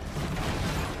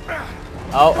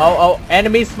 Oh,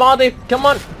 enemy spotted. Come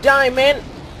on, die, man.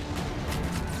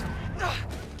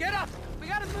 Get up! We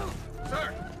gotta move!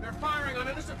 Sir, they're firing on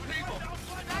innocent people.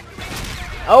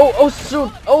 Oh,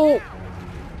 shoot. Oh.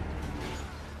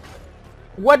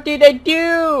 What did I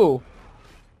do?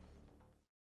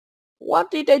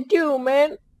 What did I do,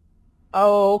 man?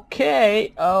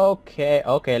 Okay,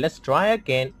 let's try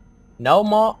again. No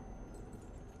more.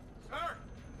 Sir!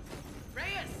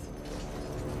 Reyes!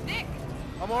 Nick!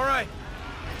 I'm alright.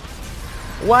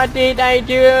 What did I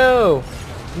do?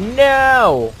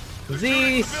 No!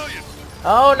 These...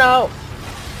 Oh no!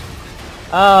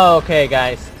 Okay,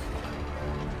 guys.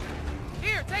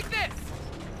 Here, take this!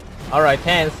 Alright,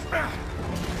 hands.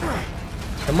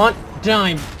 Come on,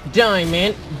 die,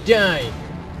 man, die.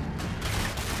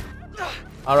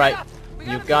 Alright,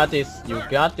 you got this,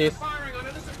 Evacuate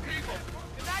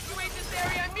this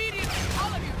area immediately!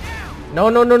 All of you, now!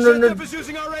 No. Sheriff is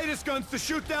using our Aegis guns to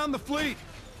shoot down the fleet.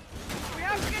 We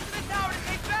have to get to the tower to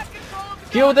take back control of the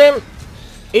Kill them!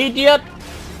 Idiot!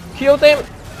 Kill them!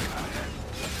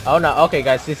 Oh no, okay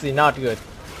guys, this is not good.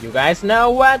 You guys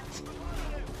know what?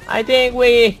 I think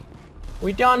we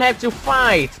don't have to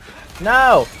fight.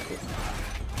 No!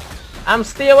 I'm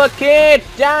still a kid!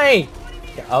 Die!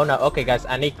 Oh no, okay guys,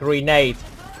 I need grenade.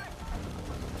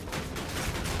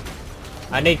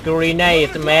 I need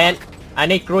grenade, man. I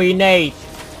need grenade.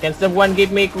 Can someone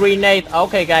give me grenade?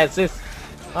 Okay guys, this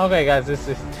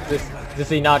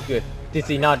is not good. This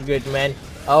is not good, man.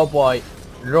 Oh boy.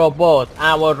 Robot,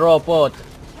 our robot.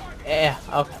 Yeah,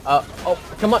 oh,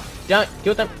 come on, die,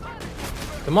 kill them.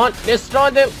 Come on, destroy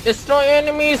them, destroy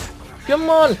enemies. Come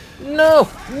on, no.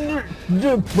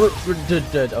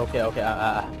 Okay,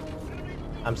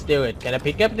 I'm still it. Can I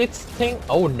pick up this thing?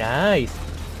 Oh, nice.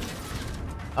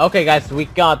 Okay, guys, we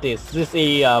got this. This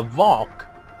is a Valk.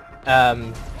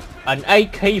 An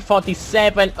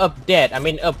AK-47 update. I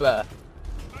mean, I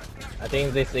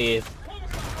think this is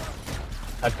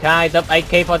a kind of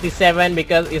AK-47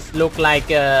 because it looks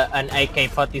like an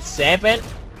AK-47.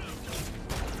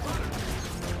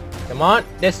 Come on,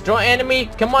 destroy enemy.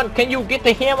 Come on, can you get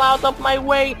the hell out of my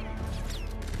way?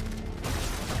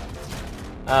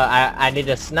 I need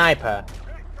a sniper.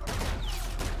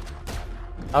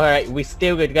 Alright, we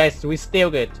still good, guys. We still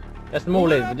good. Let's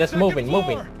move it. Just moving.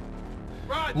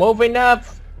 Right. Moving up.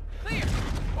 Clear.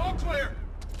 All clear.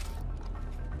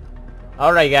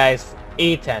 Alright, guys.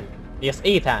 Ethan. Yes,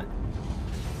 Ethan.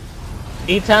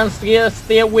 Ethan's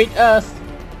still with us.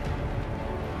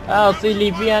 Oh,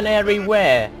 civilian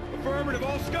everywhere. Affirmative,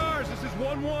 all scars. This is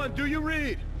 1-1. Do you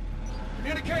read?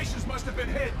 Communications must have been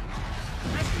hit.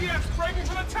 SDF's breaking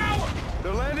from the tower.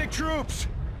 They're landing troops.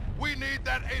 We need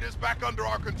that haters back under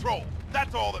our control.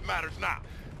 That's all that matters now.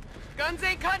 Guns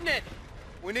ain't cutting it.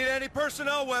 We need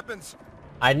anti-personnel weapons.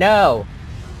 I know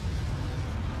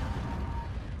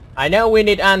we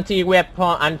need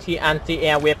anti-weapon,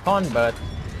 anti-air weapon, but...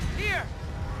 Here,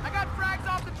 I got frags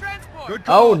off the transport. Good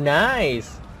call. Oh,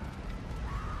 nice.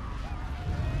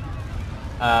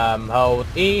 Hold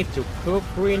E to cook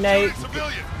grenade.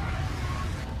 Civilian.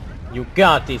 You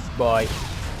got this, boy.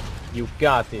 You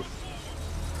got this.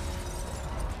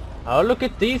 Oh, look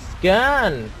at this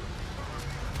gun.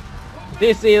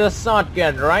 This is a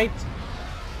shotgun, right?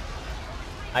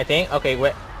 I think. Okay,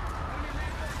 wait.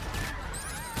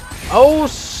 Oh,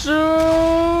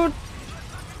 shoot!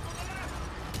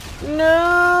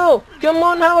 No! Come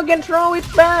on, how I can throw it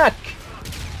back?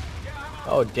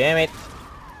 Oh, damn it.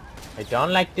 I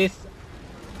don't like this.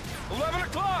 11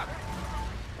 o'clock.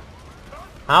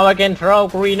 How I can throw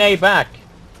grenade back?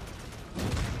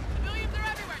 Civilians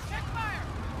are everywhere. Check fire.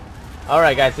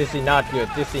 Alright, guys, this is not good.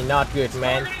 This is not good,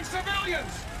 man. Targeting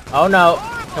civilians. Oh no!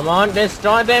 Come on,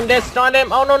 destroy them! Destroy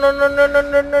them! Oh no no no no no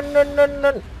no no no no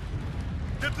no!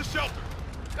 Get the shelter.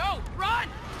 Go, run.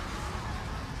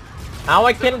 How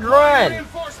I can run?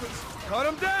 Reinforcements. Cut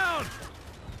them down.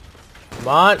 Come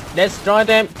on, destroy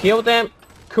them! Kill them!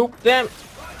 Cook them!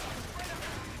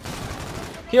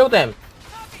 Kill them!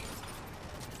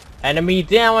 Enemy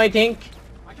down, I think.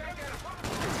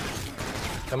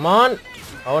 Come on!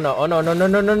 Oh no! Oh no! No! No!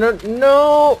 No! No! No!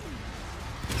 No!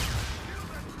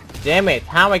 Damn it!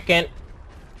 How I can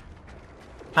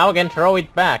throw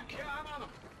it back?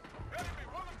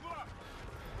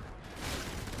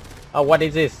 Oh, what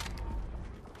is this?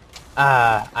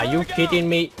 Are you kidding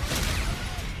me?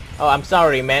 Oh, I'm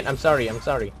sorry, man. I'm sorry. I'm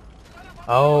sorry.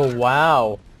 Oh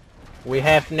wow, we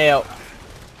have nailed.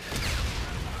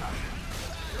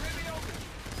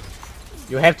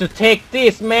 You have to take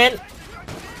this, man.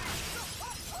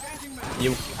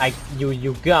 You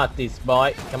got this,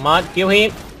 boy. Come on, kill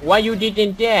him. Why you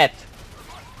didn't dead?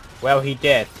 Well, he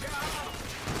dead.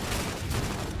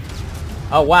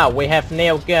 Oh wow, we have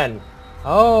nail gun.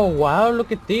 Oh wow,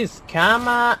 look at this.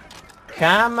 Camo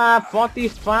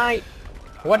 45.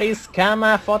 What is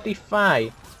camo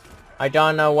 45? I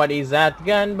don't know what is that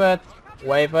gun, but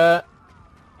whatever.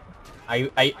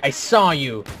 I saw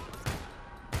you.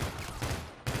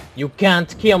 You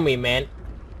can't kill me, man.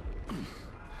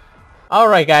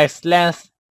 Alright guys,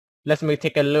 let me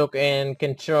take a look in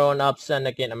control option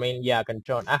again. I mean, yeah,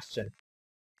 control action.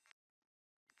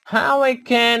 How I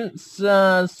can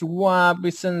swap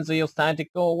between the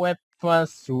tactical weapon,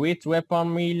 switch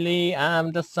weapon melee,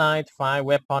 the side fire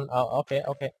weapon. Oh, okay,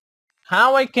 okay.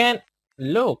 How I can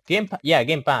look gamepad? Yeah,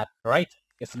 gamepad, right?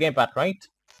 It's gamepad, right?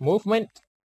 Movement,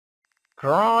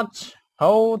 crouch,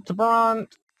 hold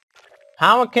front.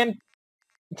 How I can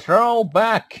throw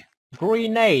back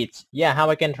grenades? Yeah, how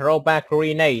I can throw back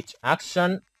grenades?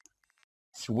 Action,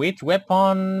 switch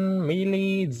weapon,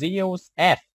 melee, Zeus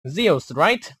F. Zeus,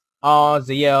 right? Or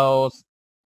Zeus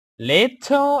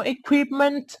lethal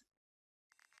equipment?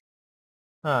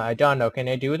 I don't know. Can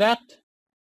I do that?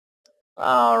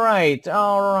 Alright,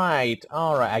 alright,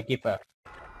 alright. I give up.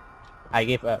 I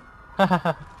give up.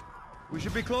 We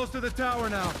should be close to the tower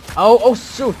now. Oh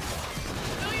shoot!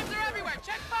 Civilians are everywhere.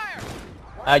 Check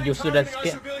fire. You shouldn't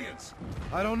skip.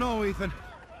 I don't know, Ethan.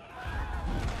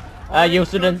 You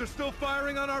shouldn't. They're still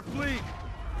firing on our fleet.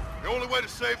 The only way to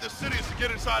save this city is to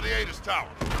get inside the Aegis Tower.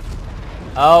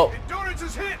 Oh. Endurance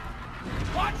is hit.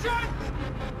 Watch it.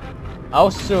 Oh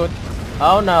shoot.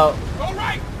 Oh no. Go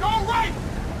right. Go right.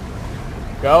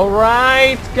 Go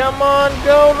right. Come on.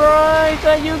 Go right.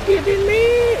 Are you kidding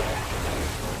me?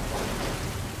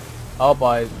 Oh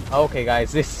boy. Okay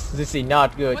guys. This is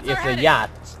not good. What's It's our a heading?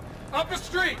 yacht. Up the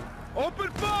street.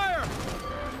 Open fire.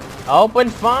 Open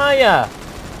fire.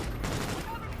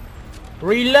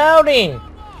 Reloading.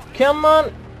 Come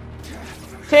on.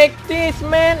 Take this,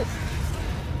 man.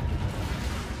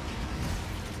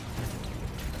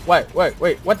 Wait.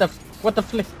 What the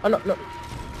flip? Oh no.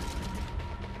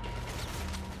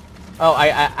 Oh,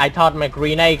 I thought my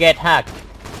grenade get hacked.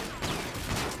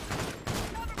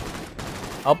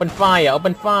 Open fire.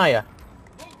 Open fire.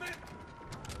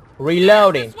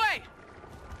 Reloading. This way.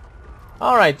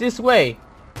 Alright, this way.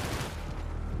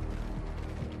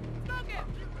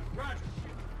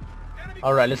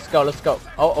 Alright, let's go, let's go.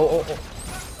 Oh.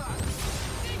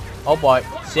 Oh boy,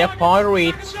 checkpoint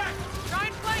reach.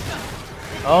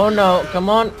 Oh no, come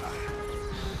on.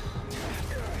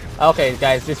 Okay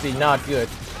guys, this is not good.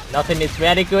 Nothing is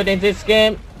very good in this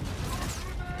game.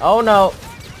 Oh no.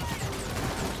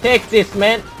 Take this,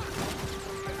 man.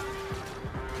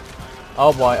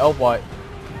 Oh boy, oh boy.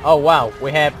 Oh wow,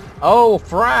 we have... Oh,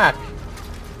 frag.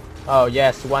 Oh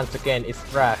yes, once again, it's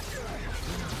frag.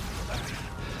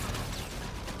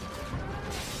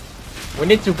 We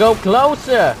need to go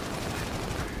closer.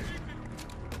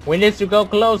 We need to go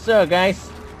closer, guys.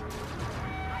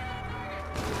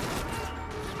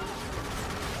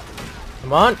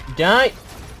 Come on, die.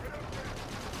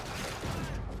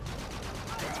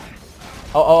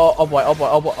 Oh boy, oh boy,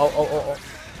 oh boy, oh.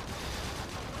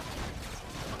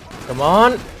 Come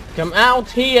on, come out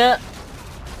here.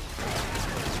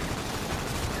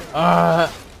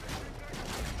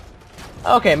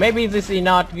 Okay, maybe this is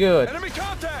not good. Enemy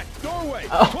contact! Doorway!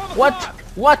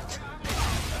 What?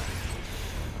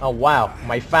 Oh wow,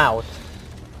 my foul.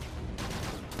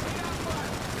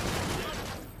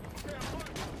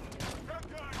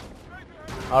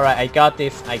 Alright, I got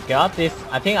this. I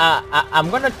think I'm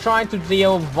gonna try to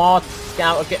deal Vought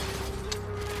Scout again.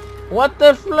 What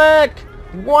the flick?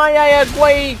 Why I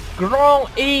agree wrong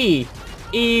E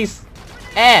is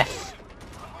F.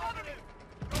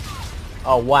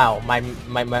 Oh wow, my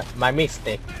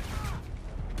mistake.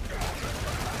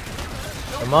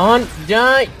 Come on,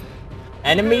 die.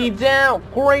 Enemy down.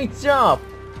 Great job.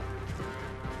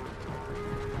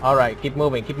 Alright, keep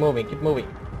moving.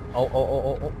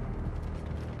 Oh.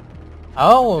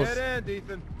 Oh. Dead end,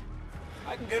 Ethan.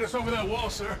 I can get us over that wall,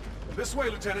 sir. This way,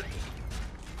 Lieutenant.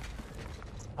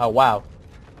 Oh wow.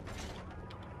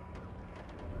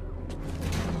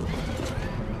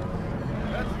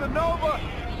 That's the Nova.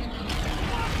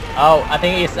 Oh, I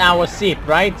think it's our ship,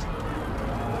 right?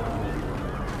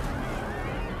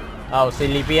 Oh,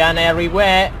 civilian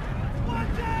everywhere.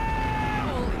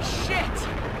 Holy shit!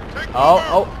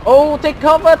 Oh, take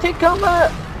cover.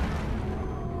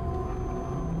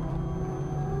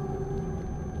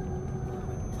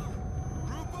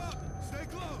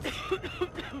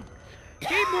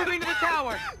 Keep moving to the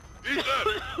tower.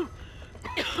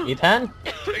 Ethan?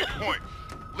 Take point.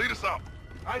 Lead us out.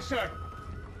 Aye, sir.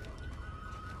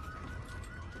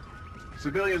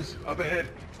 Civilians up ahead.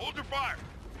 Hold your fire.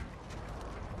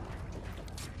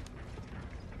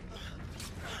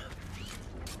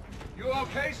 You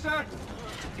okay, sir?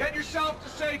 Get yourself to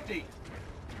safety.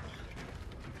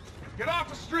 Get off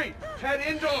the street. Head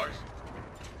indoors.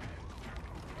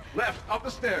 Left, up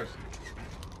the stairs.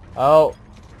 Oh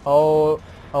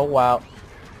wow.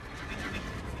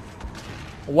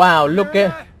 Wow, look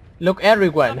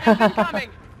everyone.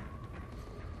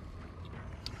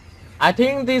 I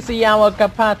think this is our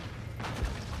capacity.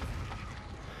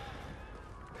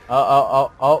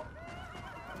 Oh.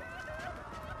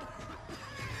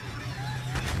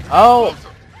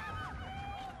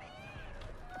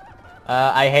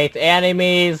 I hate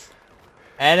enemies.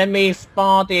 Enemies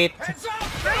spotted.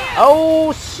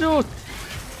 Oh shoot!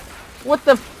 What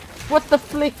the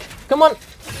flick? Come on,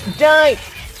 die!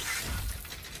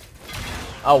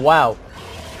 Oh wow!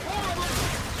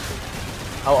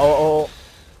 Oh!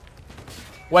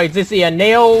 Wait, this is a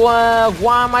nail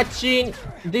war machine.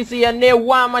 This is a nail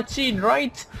war machine,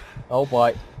 right? Oh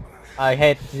boy, I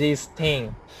hate this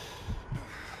thing.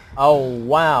 Oh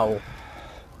wow!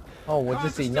 Oh,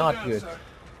 this is not good.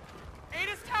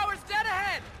 Ada's tower's dead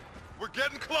ahead. We're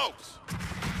getting close.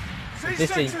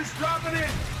 This is... dropping in.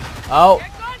 Oh!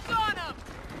 Get guns on them.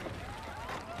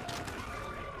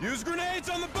 Use grenades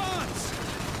on the bombs.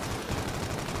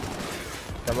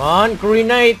 Come on,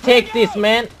 grenade! Take this,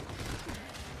 man!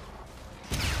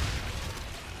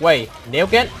 Wait, nail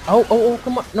gun? Oh!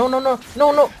 Come on!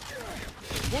 No!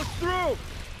 Push through.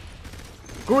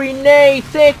 Grenade!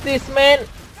 Take this, man!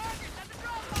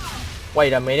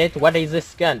 Wait a minute, what is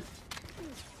this gun?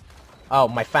 Oh,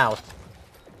 my Faust.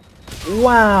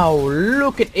 Wow,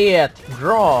 look at it!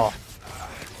 Draw!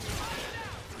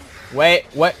 Wait,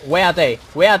 where are they?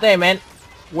 Where are they, man?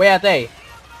 Where are they?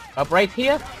 Up right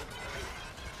here?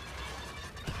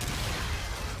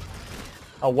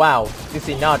 Oh wow, this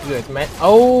is not good, man.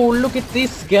 Oh, look at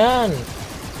this gun!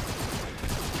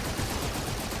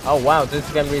 Oh wow,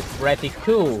 this gun is pretty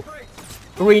cool.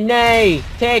 Grenade!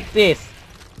 Take this!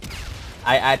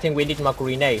 I think we need more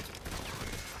grenade.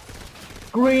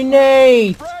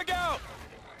 Grenade! Frag out!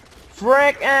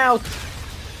 Frag out!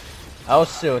 Oh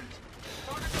shoot.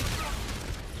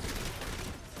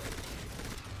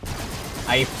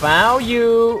 I found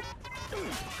you!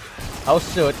 Oh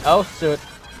shoot, oh shoot.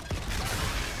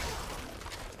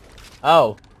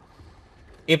 Oh.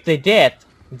 If they did,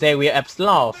 they will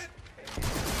explode.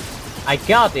 I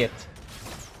got it.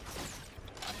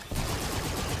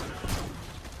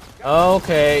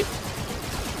 Okay.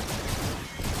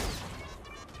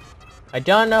 I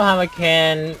don't know how I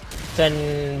can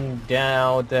turn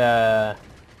down the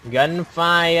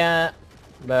gunfire,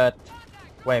 but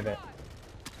wait a minute.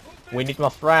 We need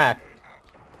more frag.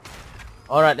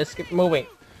 Alright, let's keep moving.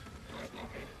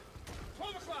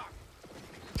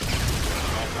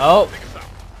 Oh.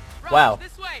 Wow.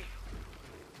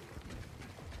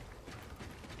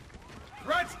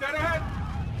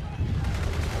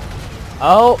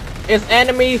 Oh, it's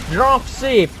enemy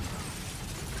dropship.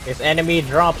 It's enemy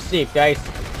dropship, guys.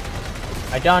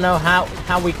 I don't know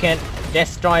how we can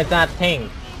destroy that thing.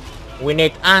 We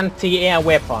need anti-air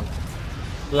weapon,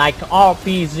 like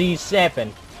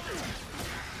RPG-7.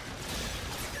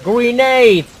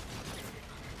 Grenade.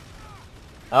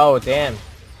 Oh damn.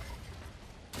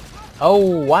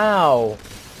 Oh wow.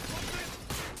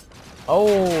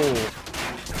 Oh.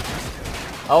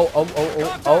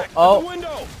 Oh.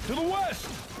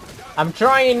 I'm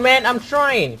trying, man. I'm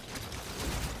trying.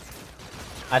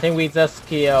 I think we just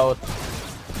killed.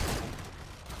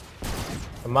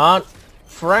 Come on.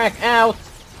 Frag out.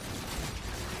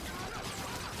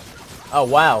 Oh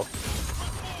wow.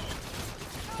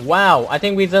 Wow, I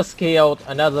think we just killed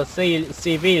another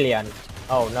civilian.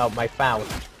 Oh no, my foul.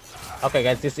 Okay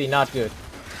guys, this is not good.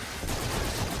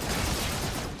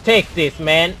 Take this,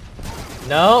 man.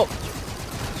 No.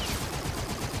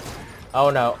 Oh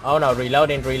no,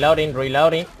 reloading.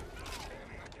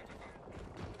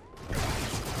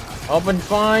 Open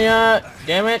fire.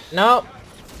 Damn it, no.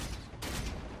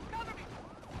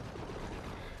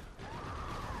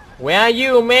 Where are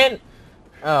you, man?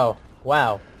 Oh,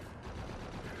 wow.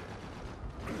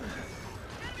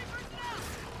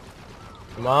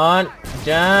 Come on,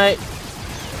 die.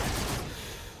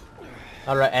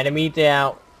 Alright, enemy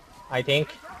down, I think.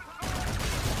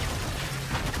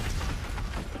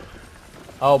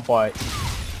 Oh boy.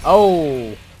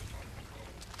 Oh.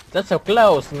 That's so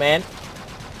close, man.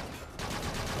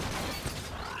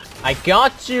 I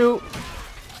got you.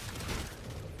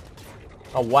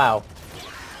 Oh wow.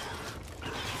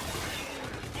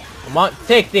 Come on,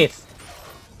 take this.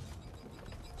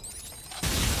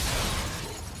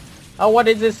 Oh, what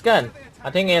is this gun? I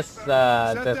think it's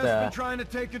been trying to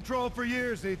take control for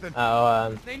years, Ethan.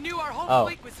 They knew our whole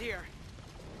fleet was here.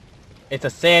 It's the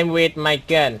same with my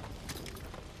gun,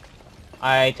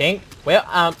 I think. Well,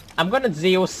 I'm gonna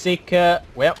Zeo Seeker.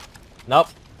 Well, nope.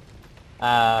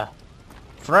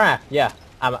 Frag. Yeah,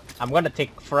 I'm gonna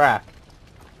take frag.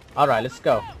 All right, let's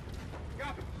go.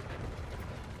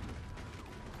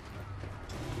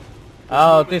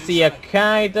 Oh, this is a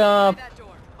kind of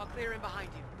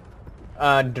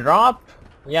drop.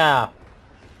 Yeah,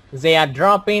 they are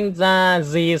dropping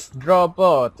this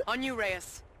robot. On you,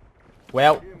 Reyes.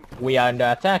 Well, we are under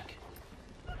attack.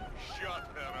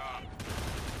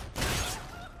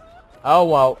 Oh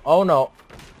wow, oh no.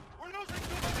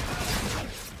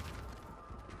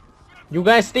 You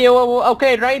guys still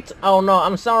okay, right? Oh no,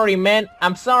 I'm sorry, man.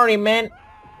 I'm sorry, man.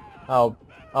 Oh,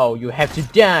 you have to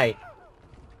die.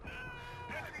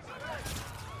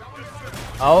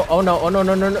 Oh no,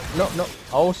 no.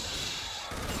 Oh,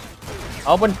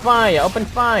 open fire.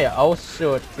 Oh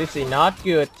shoot, this is not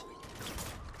good.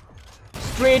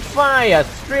 Street fire.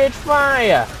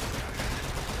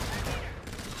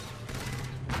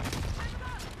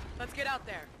 Let's get out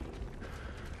there.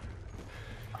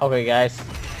 Okay, guys.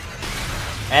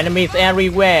 Enemies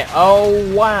everywhere.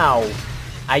 Oh wow.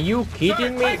 Are you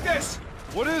kidding me? Take this.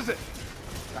 What is it?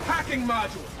 The hacking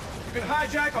module. You can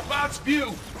hijack a bot's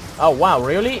view. Oh wow,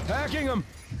 really? Hacking them.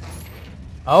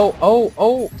 Oh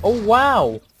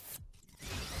wow.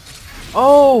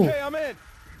 Oh. Okay, I'm in.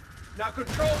 Now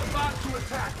control the bot to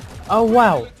attack. Oh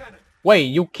wow. Wait,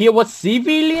 you kill a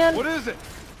civilian? What is it?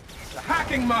 The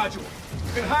hacking module.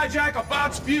 You can hijack a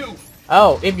bot's view.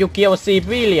 Oh, if you kill a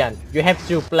civilian, you have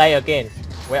to play again.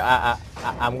 Well,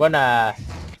 I'm gonna.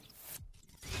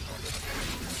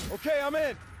 Okay, I'm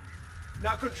in.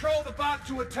 Now control the bot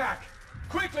to attack.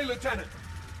 Quickly, Lieutenant.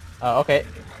 Oh, okay.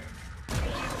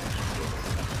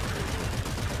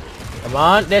 Come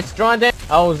on, destroy them.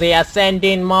 Oh, they are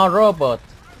sending more robots.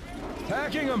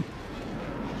 Hacking them.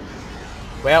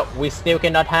 Well, we still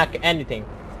cannot hack anything.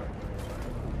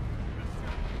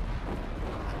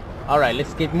 Alright,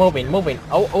 let's keep moving.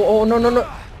 Oh, no.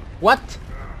 What?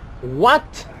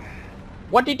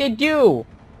 What did they do?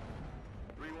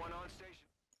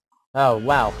 Oh,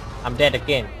 wow. I'm dead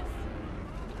again.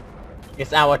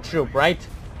 It's our troop, right?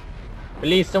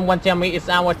 Please, someone tell me it's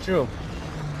our troop.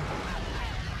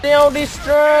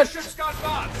 Self-destruct! Ship's got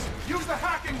bots. Use the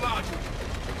hacking module.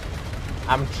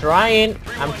 I'm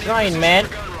trying, man.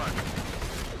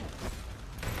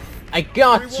 I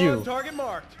got you. Target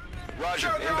marked.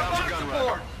 Roger, inbound for gun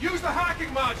run. Use the hacking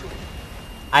module.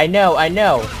 I know.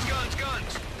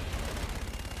 Guns.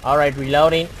 Alright,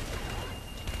 reloading.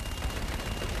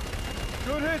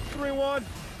 Good hit, 3-1.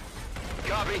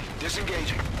 Copy.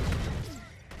 Disengaging.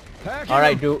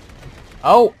 Alright, dude.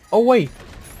 Oh wait.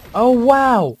 Oh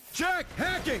wow. Check.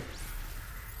 Hacking.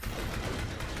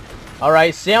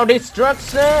 Alright, self-destruct,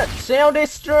 sir.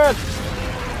 Self-destruct.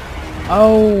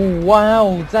 Oh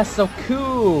wow, that's so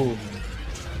cool.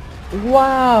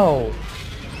 Wow.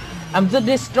 I'm the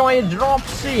destroyer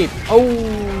dropship. Oh.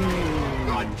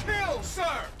 Good kill,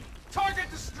 sir. Target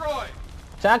destroyed.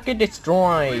 Target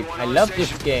destroyed. I love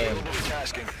this game.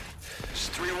 It's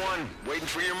 3-1. Waiting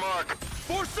for your mark.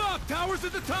 Force up. Towers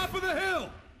at the top of the hill.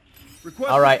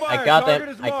 Alright, I got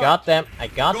them. I got them.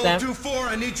 Gold 2-4,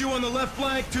 I need you on the left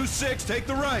flank. 2-6, take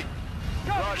the right.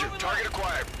 Roger. Target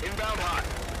acquired. Inbound hot.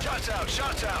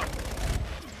 Shots out.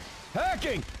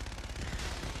 Hacking.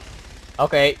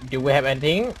 Okay, do we have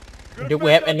anything? Do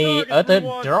we have any other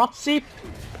dropship?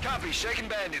 Copy. Shaking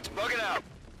bandits. Bugging out.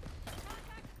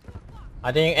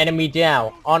 I think enemy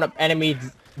down. On up, enemy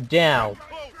down.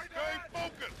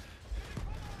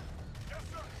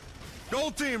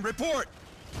 Gold team, report.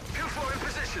 In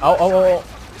position. Oh.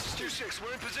 This is 2-6.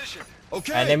 We're in position.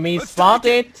 Okay. Enemy let's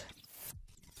spotted.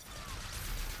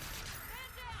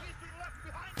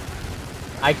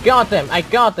 I got them.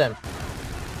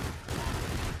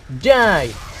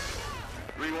 Die.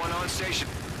 3-1 on station.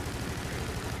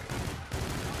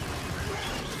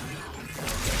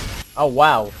 Oh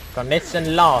wow.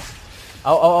 Connection lost.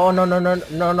 Oh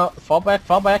no. Fall back.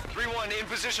 3-1 in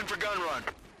position for gun run.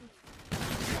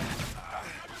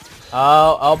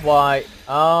 Oh boy.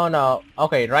 Oh no.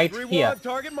 Okay, right here.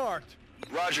 Target marked.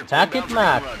 Roger. Target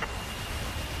marked.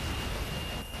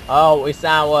 Oh, it's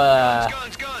our...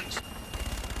 Guns.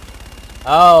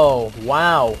 Oh,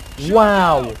 wow.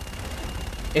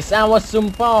 It's our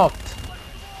support.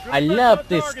 I love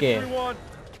this game.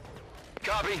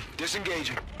 Copy.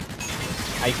 Disengaging.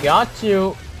 I got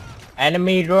you.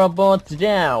 Enemy robot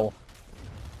down.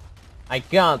 I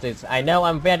got it. I know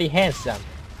I'm very handsome.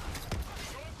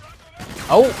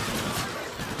 Oh.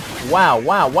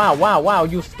 Wow.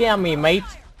 You scare me, mate.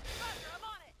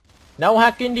 No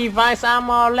hacking device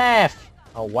ammo left.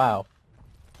 Oh, wow.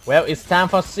 Well, it's time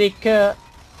for Seeker.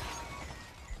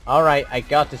 Alright, I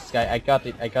got this guy. I got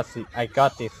this.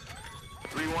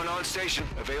 3-1 on station.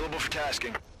 Available for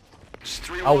tasking.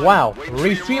 Oh, wow.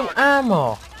 Refill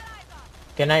ammo.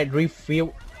 Can I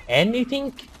refill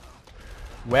anything?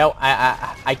 Well,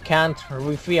 I can't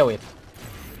refill it.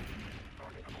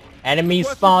 Enemy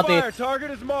spotted. Target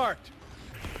is marked.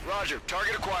 Roger.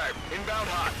 Target acquired. Inbound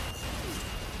hot.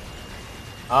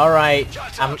 Alright.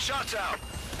 Shots out.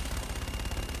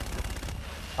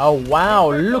 Oh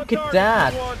wow, look at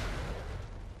that.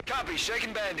 Copy.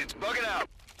 Shaking bandits. Bugging out.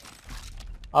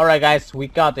 Alright guys, we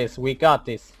got this.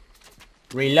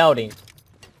 Reloading.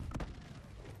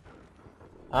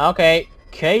 Okay.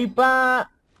 K-bar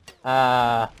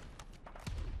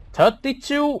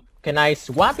 32. Can I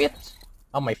swap it?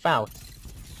 Oh my foul.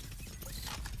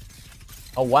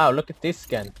 Oh wow, look at this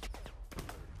gun.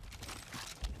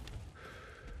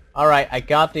 Alright, I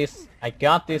got this.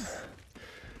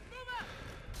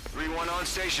 3-1 on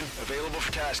station. Available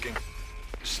for tasking.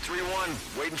 This is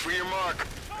 3-1. Waiting for your mark.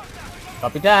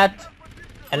 Copy that.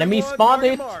 Enemy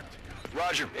spotted.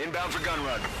 Roger. Inbound for gun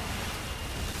run.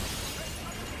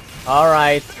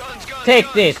 Alright.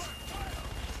 Take this.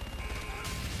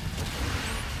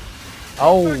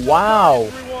 Oh wow.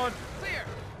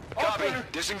 Copy.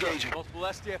 Disengaging. Multiple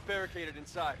SDF barricaded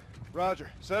inside.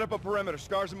 Roger. Set up a perimeter.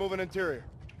 Scars are moving interior.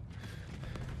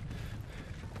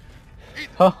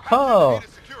 Ho ho.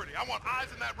 I want eyes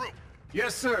in that room.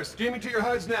 Yes, sir. Streaming to your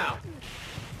HUDs now.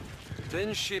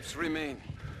 10 ships remain.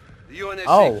 The UNSA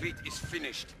Oh. fleet is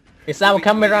finished. It's our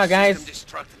camera, guys.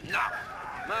 Now.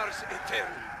 Mars Eternal.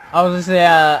 Oh, this is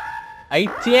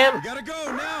ATM. We gotta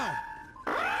go now.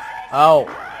 Oh,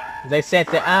 they set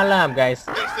the alarm, guys.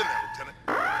 Get us in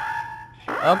there,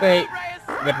 Lieutenant. Okay,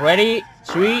 get ready.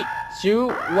 3, 2,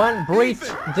 1. Breach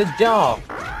the door.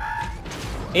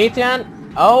 Ethan.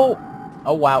 Oh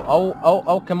wow.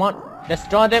 Oh, come on.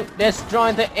 Destroy them.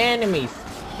 Destroy the enemies.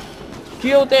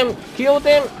 Kill them.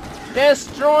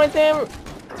 Destroy them.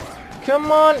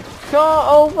 Come on. Go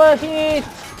overheat.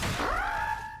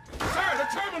 Sir, the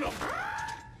terminal.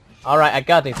 Alright, I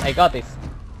got this.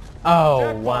 Oh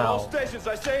Jackpot, all wow. stations,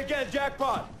 I say again,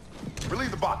 jackpot.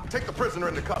 Relieve the bot. Take the prisoner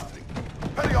into custody.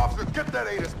 Petty officers, get that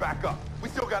ATIS back up. We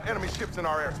still got enemy ships in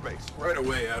our airspace. Right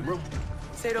away, Admiral.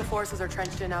 Sato forces are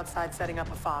trenched in outside setting up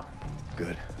a fob.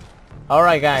 Good.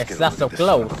 Alright guys, that's so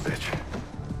close.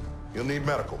 You'll need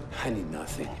medical. I need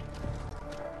nothing.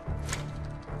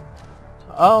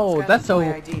 Oh, that's so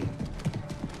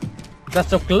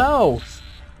close.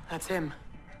 That's him.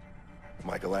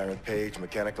 Michael Aaron Page,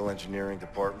 Mechanical Engineering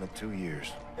Department, 2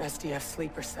 years. SDF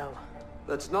sleeper cell.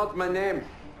 That's not my name.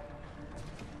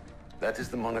 That is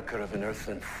the moniker of an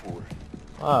earthling fool.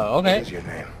 Oh, okay. What is your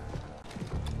name?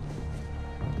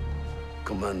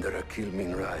 Commander Akil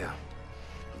Min Raya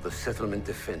of the Settlement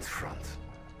Defense Front.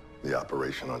 The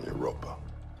operation on Europa.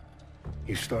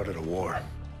 You started a war,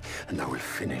 and I will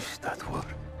finish that war.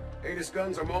 ATIS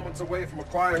guns are moments away from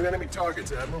acquiring enemy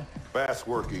targets, Admiral. Fast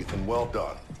work, Ethan. Well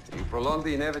done. You prolong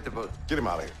the inevitable. Get him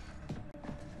out of here.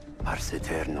 Ars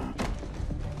Eternum.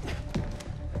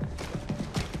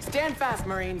 Stand fast,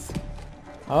 Marines.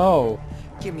 Oh.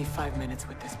 Give me 5 minutes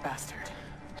with this bastard.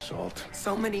 Salt.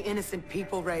 So many innocent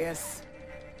people, Reyes.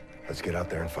 Let's get out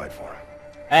there and fight for him.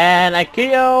 And I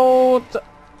killed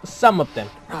some of them.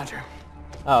 Roger.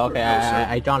 Oh, okay.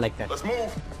 I don't like that. Let's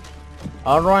move.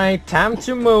 Alright, time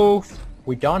to move.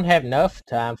 We don't have enough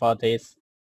time for this.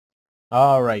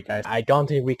 Alright guys, I don't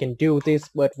think we can do this,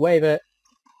 but wait a...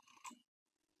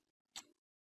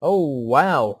 Oh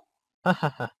wow.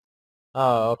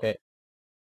 Oh, okay.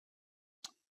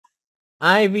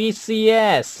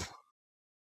 IVCS.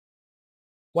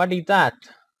 What is that?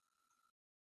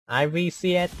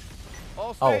 IVCS?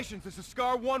 All stations, this is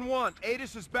Scar 1-1.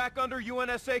 ATIS is back under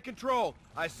UNSA control.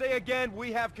 I say again,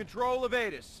 we have control of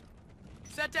ATIS.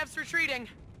 SETDEF's retreating.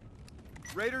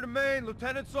 Raider to main,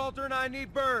 Lieutenant Salter and I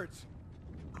need birds.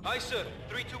 Aye, sir.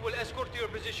 3-2 will escort to your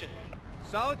position.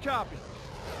 Solid copy.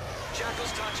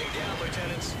 Jackals touching down,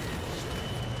 Lieutenants.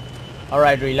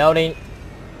 Alright, reloading.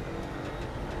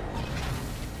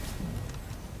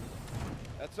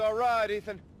 That's alright,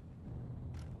 Ethan.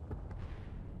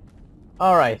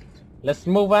 Alright, let's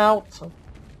move out.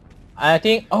 I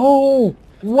think... Oh!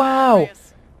 Wow!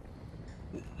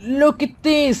 Look at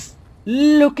this!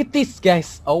 Look at this,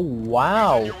 guys! Oh,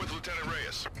 wow!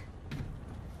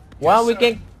 Wow, we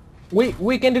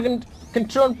can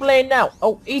control plane now.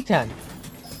 Oh, Ethan.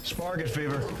 Spark it,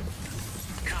 Fever.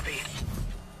 Copy.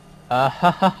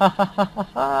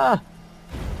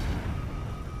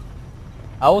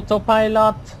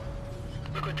 Autopilot.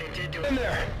 Look what they did to him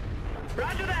there.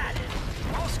 Roger that.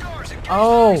 All scores.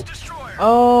 Oh.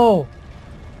 Oh.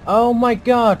 Oh my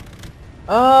God.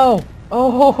 Oh.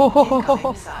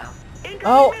 Oh.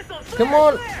 Oh. Come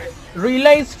on.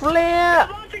 Relays flare.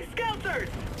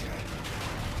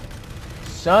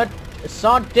 Shot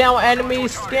down enemy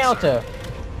scouter.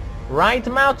 Right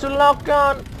mount to lock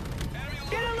on.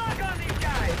 Get a lock on these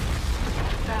guys.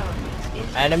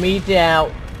 Enemy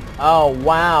down. Oh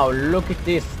wow, look at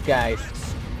this, guys.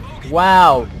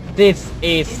 Wow, this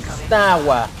is Star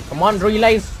Wars. Come on,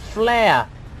 relays flare.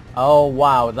 Oh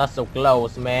wow, that's so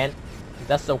close, man.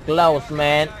 That's so close,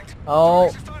 man.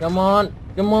 Oh, come on,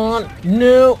 come on.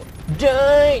 No,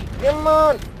 die. Come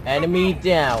on. Enemy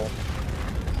down.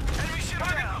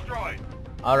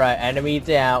 Alright, enemy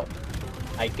down.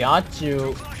 I got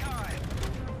you.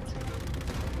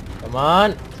 Come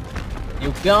on.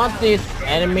 You got this.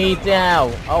 Enemy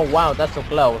down. Oh wow, that's so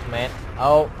close, man.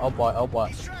 Oh boy, oh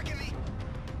boy.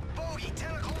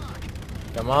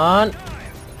 Come on.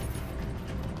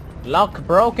 Lock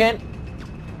broken.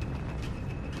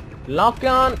 Lock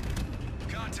on.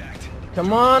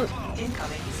 Come on.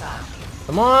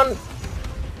 Come on.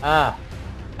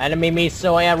 Enemy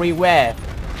missile everywhere.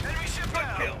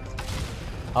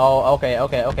 Oh, okay. Oh,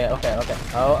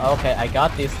 okay, I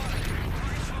got this.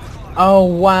 Oh,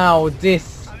 wow,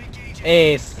 this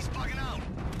is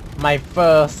my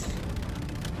first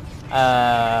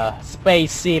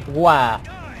spaceship war.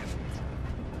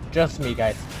 Trust me,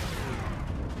 guys.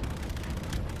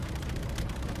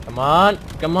 Come on,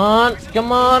 come on,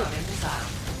 come on.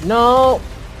 No.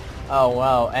 Oh,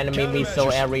 wow, enemy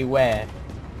missile everywhere.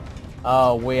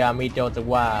 Oh, we are middle of the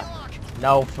war.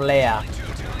 No flare.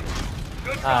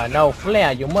 No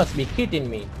flare, you must be kidding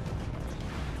me.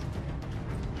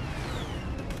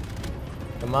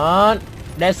 Come on,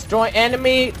 destroy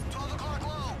enemy.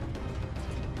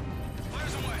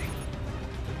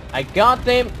 I got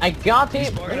him, I got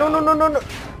him. No.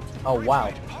 Oh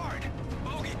wow.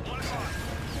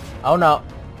 Oh no.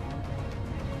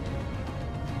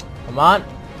 Come on,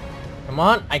 come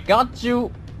on, I got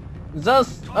you.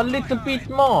 Just a little bit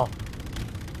more.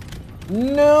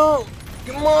 No,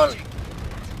 come on.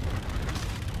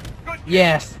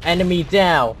 Yes, enemy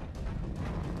down.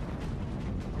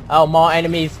 Oh, more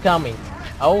enemies coming.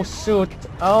 Oh shoot!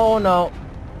 Oh no!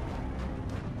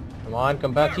 Come on,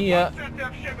 come back here.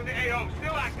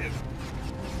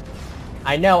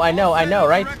 I know,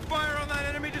 right?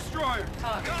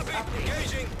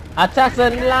 Attack the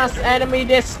last enemy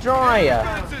destroyer!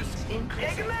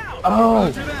 Oh!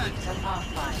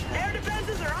 Air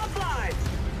defenses are offline.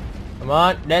 Come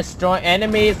on, destroy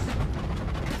enemies!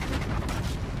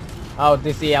 Oh,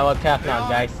 this is our countdown,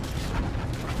 guys.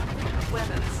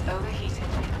 Weapons overheated.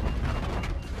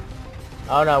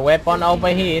 Oh no, weapon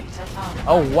overheat.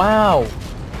 Oh wow!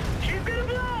 She's gonna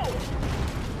blow.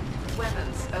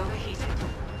 Weapons overheated.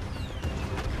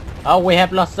 Oh, we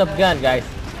have lots of gun, guys.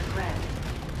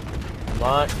 Come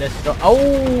on, destroy. Oh!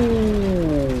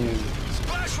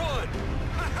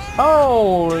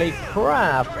 Holy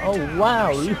crap! Oh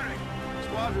wow!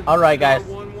 All right, guys.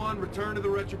 1-1, return to the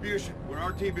Retribution. We're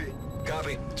RTB.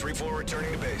 Copy. 3-4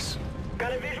 returning to base.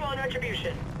 Got a visual on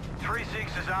Retribution. 3-6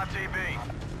 is RTB.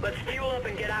 Let's fuel up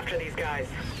and get after these guys.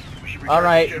 All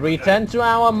right, return to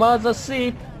our mother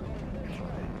ship.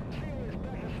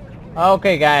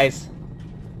 Okay, guys.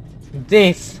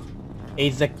 This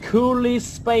is the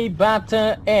coolest space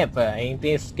battle ever in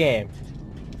this game.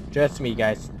 Trust me,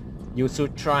 guys. You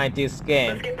should try this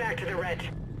game. Let's get back to the red.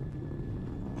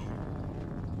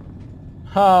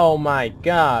 Oh my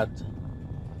god.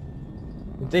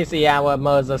 This is our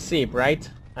mother ship, right?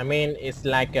 I mean, it's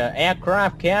like an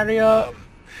aircraft carrier.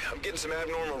 I'm getting some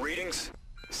abnormal readings.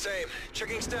 Same.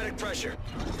 Checking static pressure.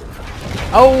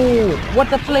 Oh, what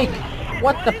the flick?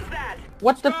 What the?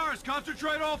 What the? Stars,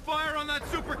 concentrate all fire on that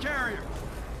super carrier.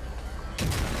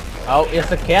 Oh,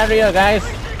 it's a carrier, guys.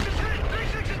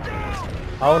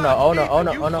 Oh no, oh no, oh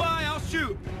no, oh no. I'll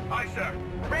shoot. Aye, sir.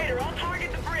 Raider, I'll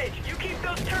target the bridge. You keep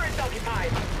those turrets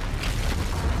occupied.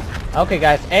 Okay,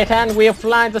 guys, Ethan will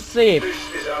fly the ship.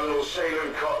 This is Admiral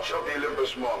Salem Koch of the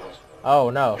Olympus models. Oh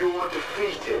no. You are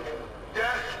defeated.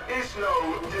 Death is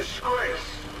no disgrace.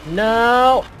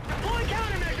 No. Deploy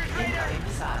countermeasures,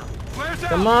 Raider.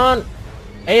 Come on.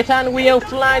 Ethan will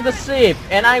fly the ship,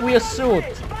 and I will shoot.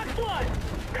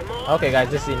 Okay, guys,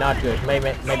 this is not good.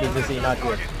 Maybe this is not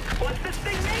good. What's this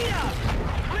thing made of?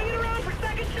 Bring it around for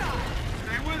second shot.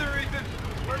 Stay with her, Ethan.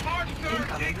 We're marked, sir.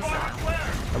 Decoy flare.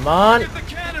 Come on. Get the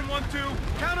cannon, 1-2.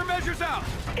 Countermeasures out.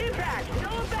 Impact. No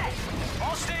effect.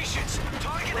 All stations.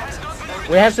 Target has not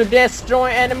been. We have to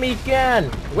destroy enemy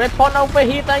gun. Weapon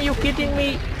overheat. Are you kidding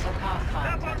me?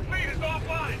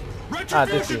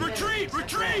 Retribution, retreat!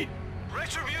 Retreat!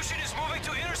 Retribution is moving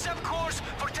to intercept course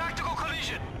for tactical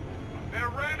collision. They're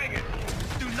ramming it.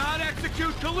 Do not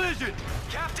execute collision.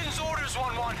 Captain's orders,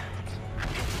 1-1.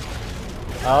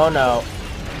 Oh no.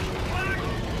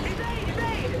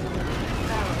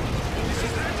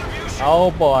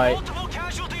 Oh boy. Multiple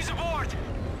casualties aboard.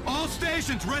 All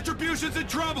stations, Retribution's in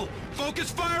trouble.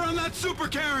 Focus fire on that super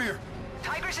carrier.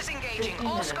 Tigers is engaging.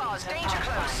 All scars, danger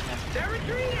close. They're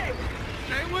retreating.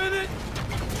 Stay with it.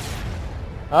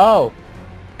 Oh.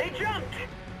 They jumped.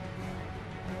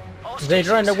 All They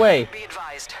ran stations, away. Be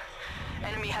advised.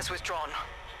 Enemy has withdrawn.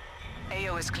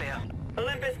 AO is clear.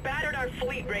 Olympus battered our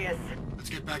fleet, Reyes. Let's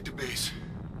get back to base.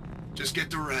 Just get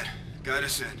the red. Guide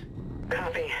us in.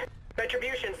 Copy.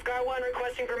 Retribution, Scar 1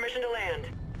 requesting permission to land.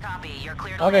 Copy, you're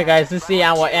clear to Okay, land. guys, this is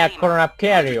our aircraft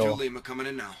carrier. Lima coming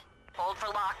in now. Hold for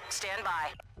lock. Stand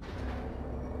by.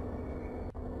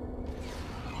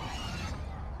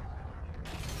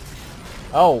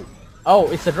 Oh. Oh,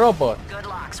 it's a robot. Good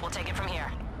locks. We'll take it from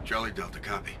here. Charlie Delta,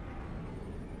 copy.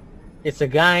 It's a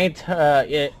guide.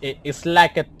 It's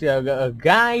like a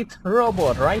guide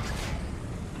robot, right?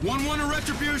 1-1 to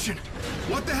Retribution.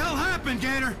 What the hell happened,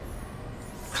 Gator?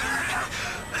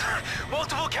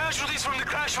 Multiple casualties from the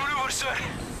crash maneuver, sir.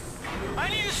 I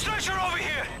need a stretcher over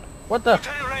here. What the?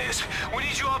 Captain Reyes, we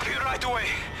need you up here right away.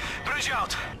 Bridge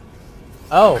out.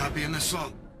 Oh. Copy an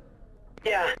assault.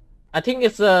 Yeah. I think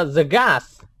it's the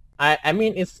gas. I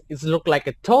mean it's look like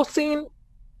a toxin,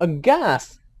 a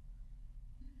gas.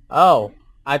 Oh,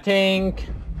 I think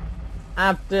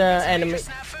after enemy.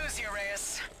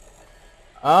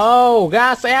 Oh,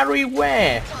 gas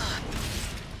everywhere.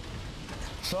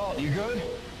 Salt, you good?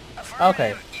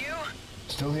 Okay.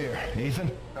 Still here. Ethan?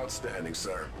 Outstanding,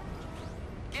 sir.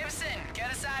 Gibson,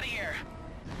 get us out of here.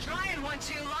 Trying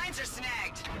 1-2. Lines are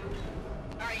snagged.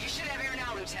 All right, you should have air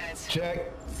now, Lieutenant.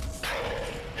 Check.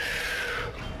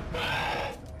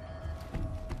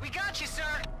 We got you,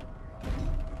 sir.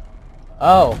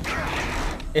 Oh,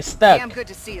 it's stuck. Damn good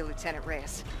to see you, Lieutenant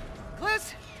Reyes.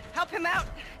 Clues, help him out.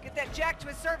 Get that jack to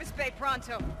his service bay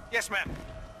pronto. Yes, ma'am.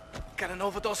 Got an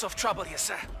overdose of trouble here,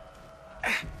 sir.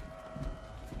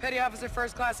 Petty Officer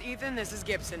First Class Ethan, this is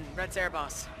Gibson, Red's air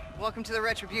boss. Welcome to the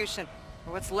Retribution,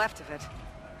 or what's left of it.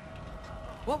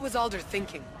 What was Alder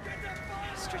thinking?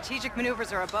 Strategic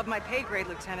maneuvers are above my pay grade,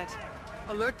 Lieutenant.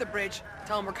 Alert the bridge.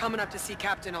 Tell him we're coming up to see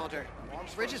Captain Alder.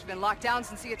 The bridge has been locked down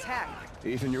since the attack.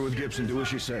 Ethan, you're with Gibson. Do as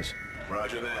she says.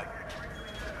 Roger that.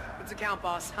 What's the count,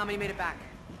 boss? How many made it back?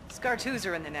 Scar 2s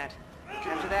are in the net.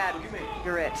 After that,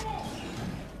 you're it.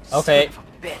 Okay. Son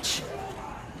of a bitch.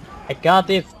 I got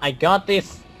this. I got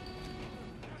this.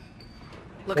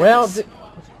 Look Well, at this.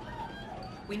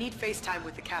 We need FaceTime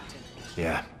with the captain.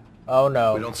 Yeah. Oh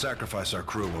no. We don't sacrifice our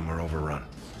crew when we're overrun.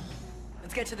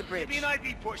 Let's get to the bridge.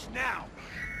 IV push now.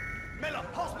 Miller,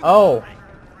 pass me the Oh.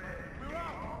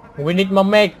 We need more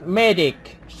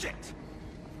medic. shit.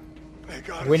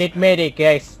 We need medic,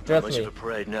 guys. Trust Much me. of a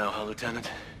parade now, huh, Lieutenant?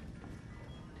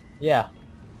 Yeah.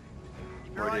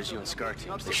 Word is you and Scar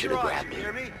teams. They Push should your have eyes, grabbed you me.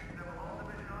 hear me?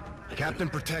 The captain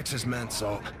protects his men,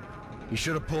 Salt. He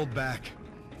should have pulled back.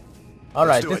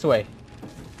 Alright, do this it. way.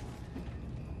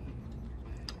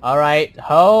 Alright,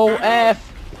 hold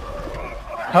F.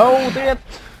 Hold it.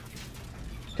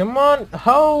 Come on,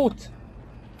 hold.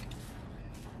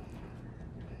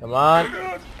 Come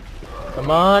on.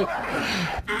 Come on.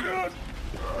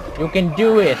 You can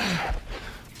do it.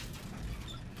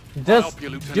 Just help you,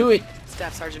 Lieutenant. do it.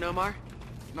 Staff Sergeant Omar?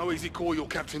 No easy call, your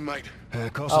captain, mate.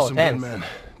 Cost Oh, us some thanks. good men.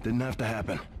 Didn't have to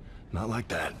happen. Not like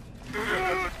that.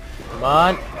 Come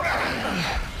on.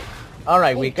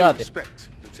 Alright, we got it. Respect,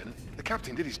 Lieutenant. The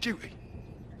captain did his duty.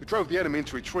 We drove the enemy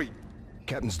into retreat.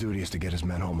 Captain's duty is to get his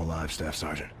men home alive, Staff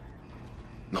Sergeant.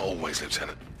 Not always,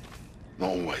 Lieutenant. Not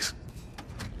always.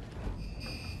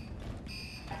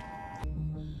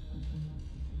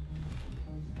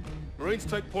 Marines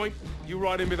take point. You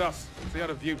ride in with us. See how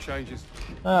the view changes.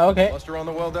 Oh, okay. Muster on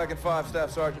the well deck and 5, Staff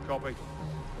Sergeant. Copy.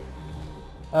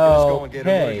 Go and get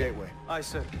into the Okay. gateway. Aye,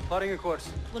 sir. Plotting a course.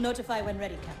 We'll notify when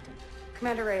ready, Captain.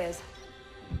 Commander Reyes.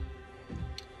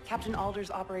 Captain Alder's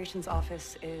operations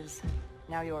office is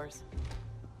now yours.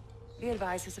 Be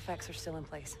advised his effects are still in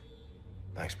place.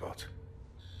 Thanks, Boats.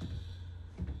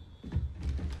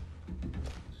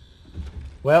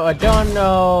 Well, I don't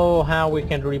know how we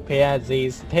can repair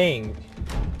these things.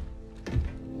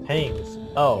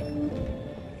 Oh.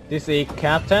 This is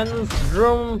Captain's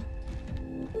room.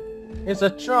 It's a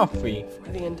trophy.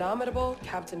 For the indomitable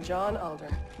Captain John Alder.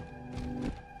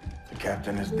 The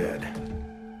captain is dead.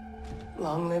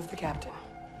 Long live the captain.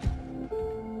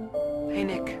 Hey,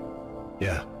 Nick.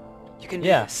 Yeah. You can do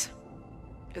Yeah. this.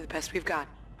 You're the best we've got.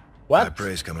 What? High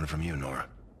praise coming from you, Nora.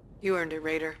 You earned it,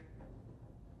 Raider.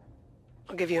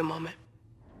 I'll give you a moment.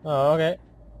 Oh, okay.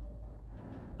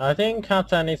 I think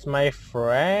Captain is my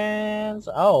friend.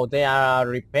 Oh, they are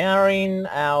repairing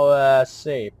our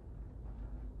ship.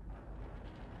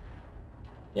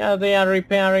 Yeah, they are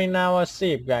repairing our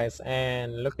ship, guys.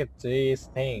 And look at this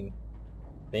thing.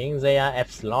 Think they are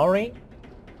exploring?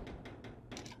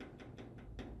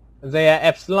 They are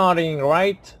exploring,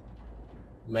 right?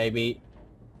 Maybe.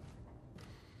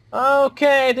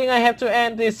 Okay, I think I have to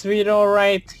end this video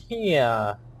right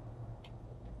here.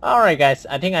 Alright guys,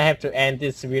 I think I have to end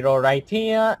this video right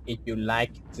here. If you like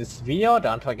this video,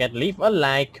 don't forget leave a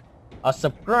like or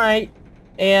subscribe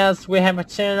as we have a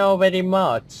channel very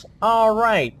much.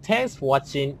 Alright, thanks for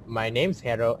watching. My name's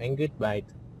Hero and goodbye.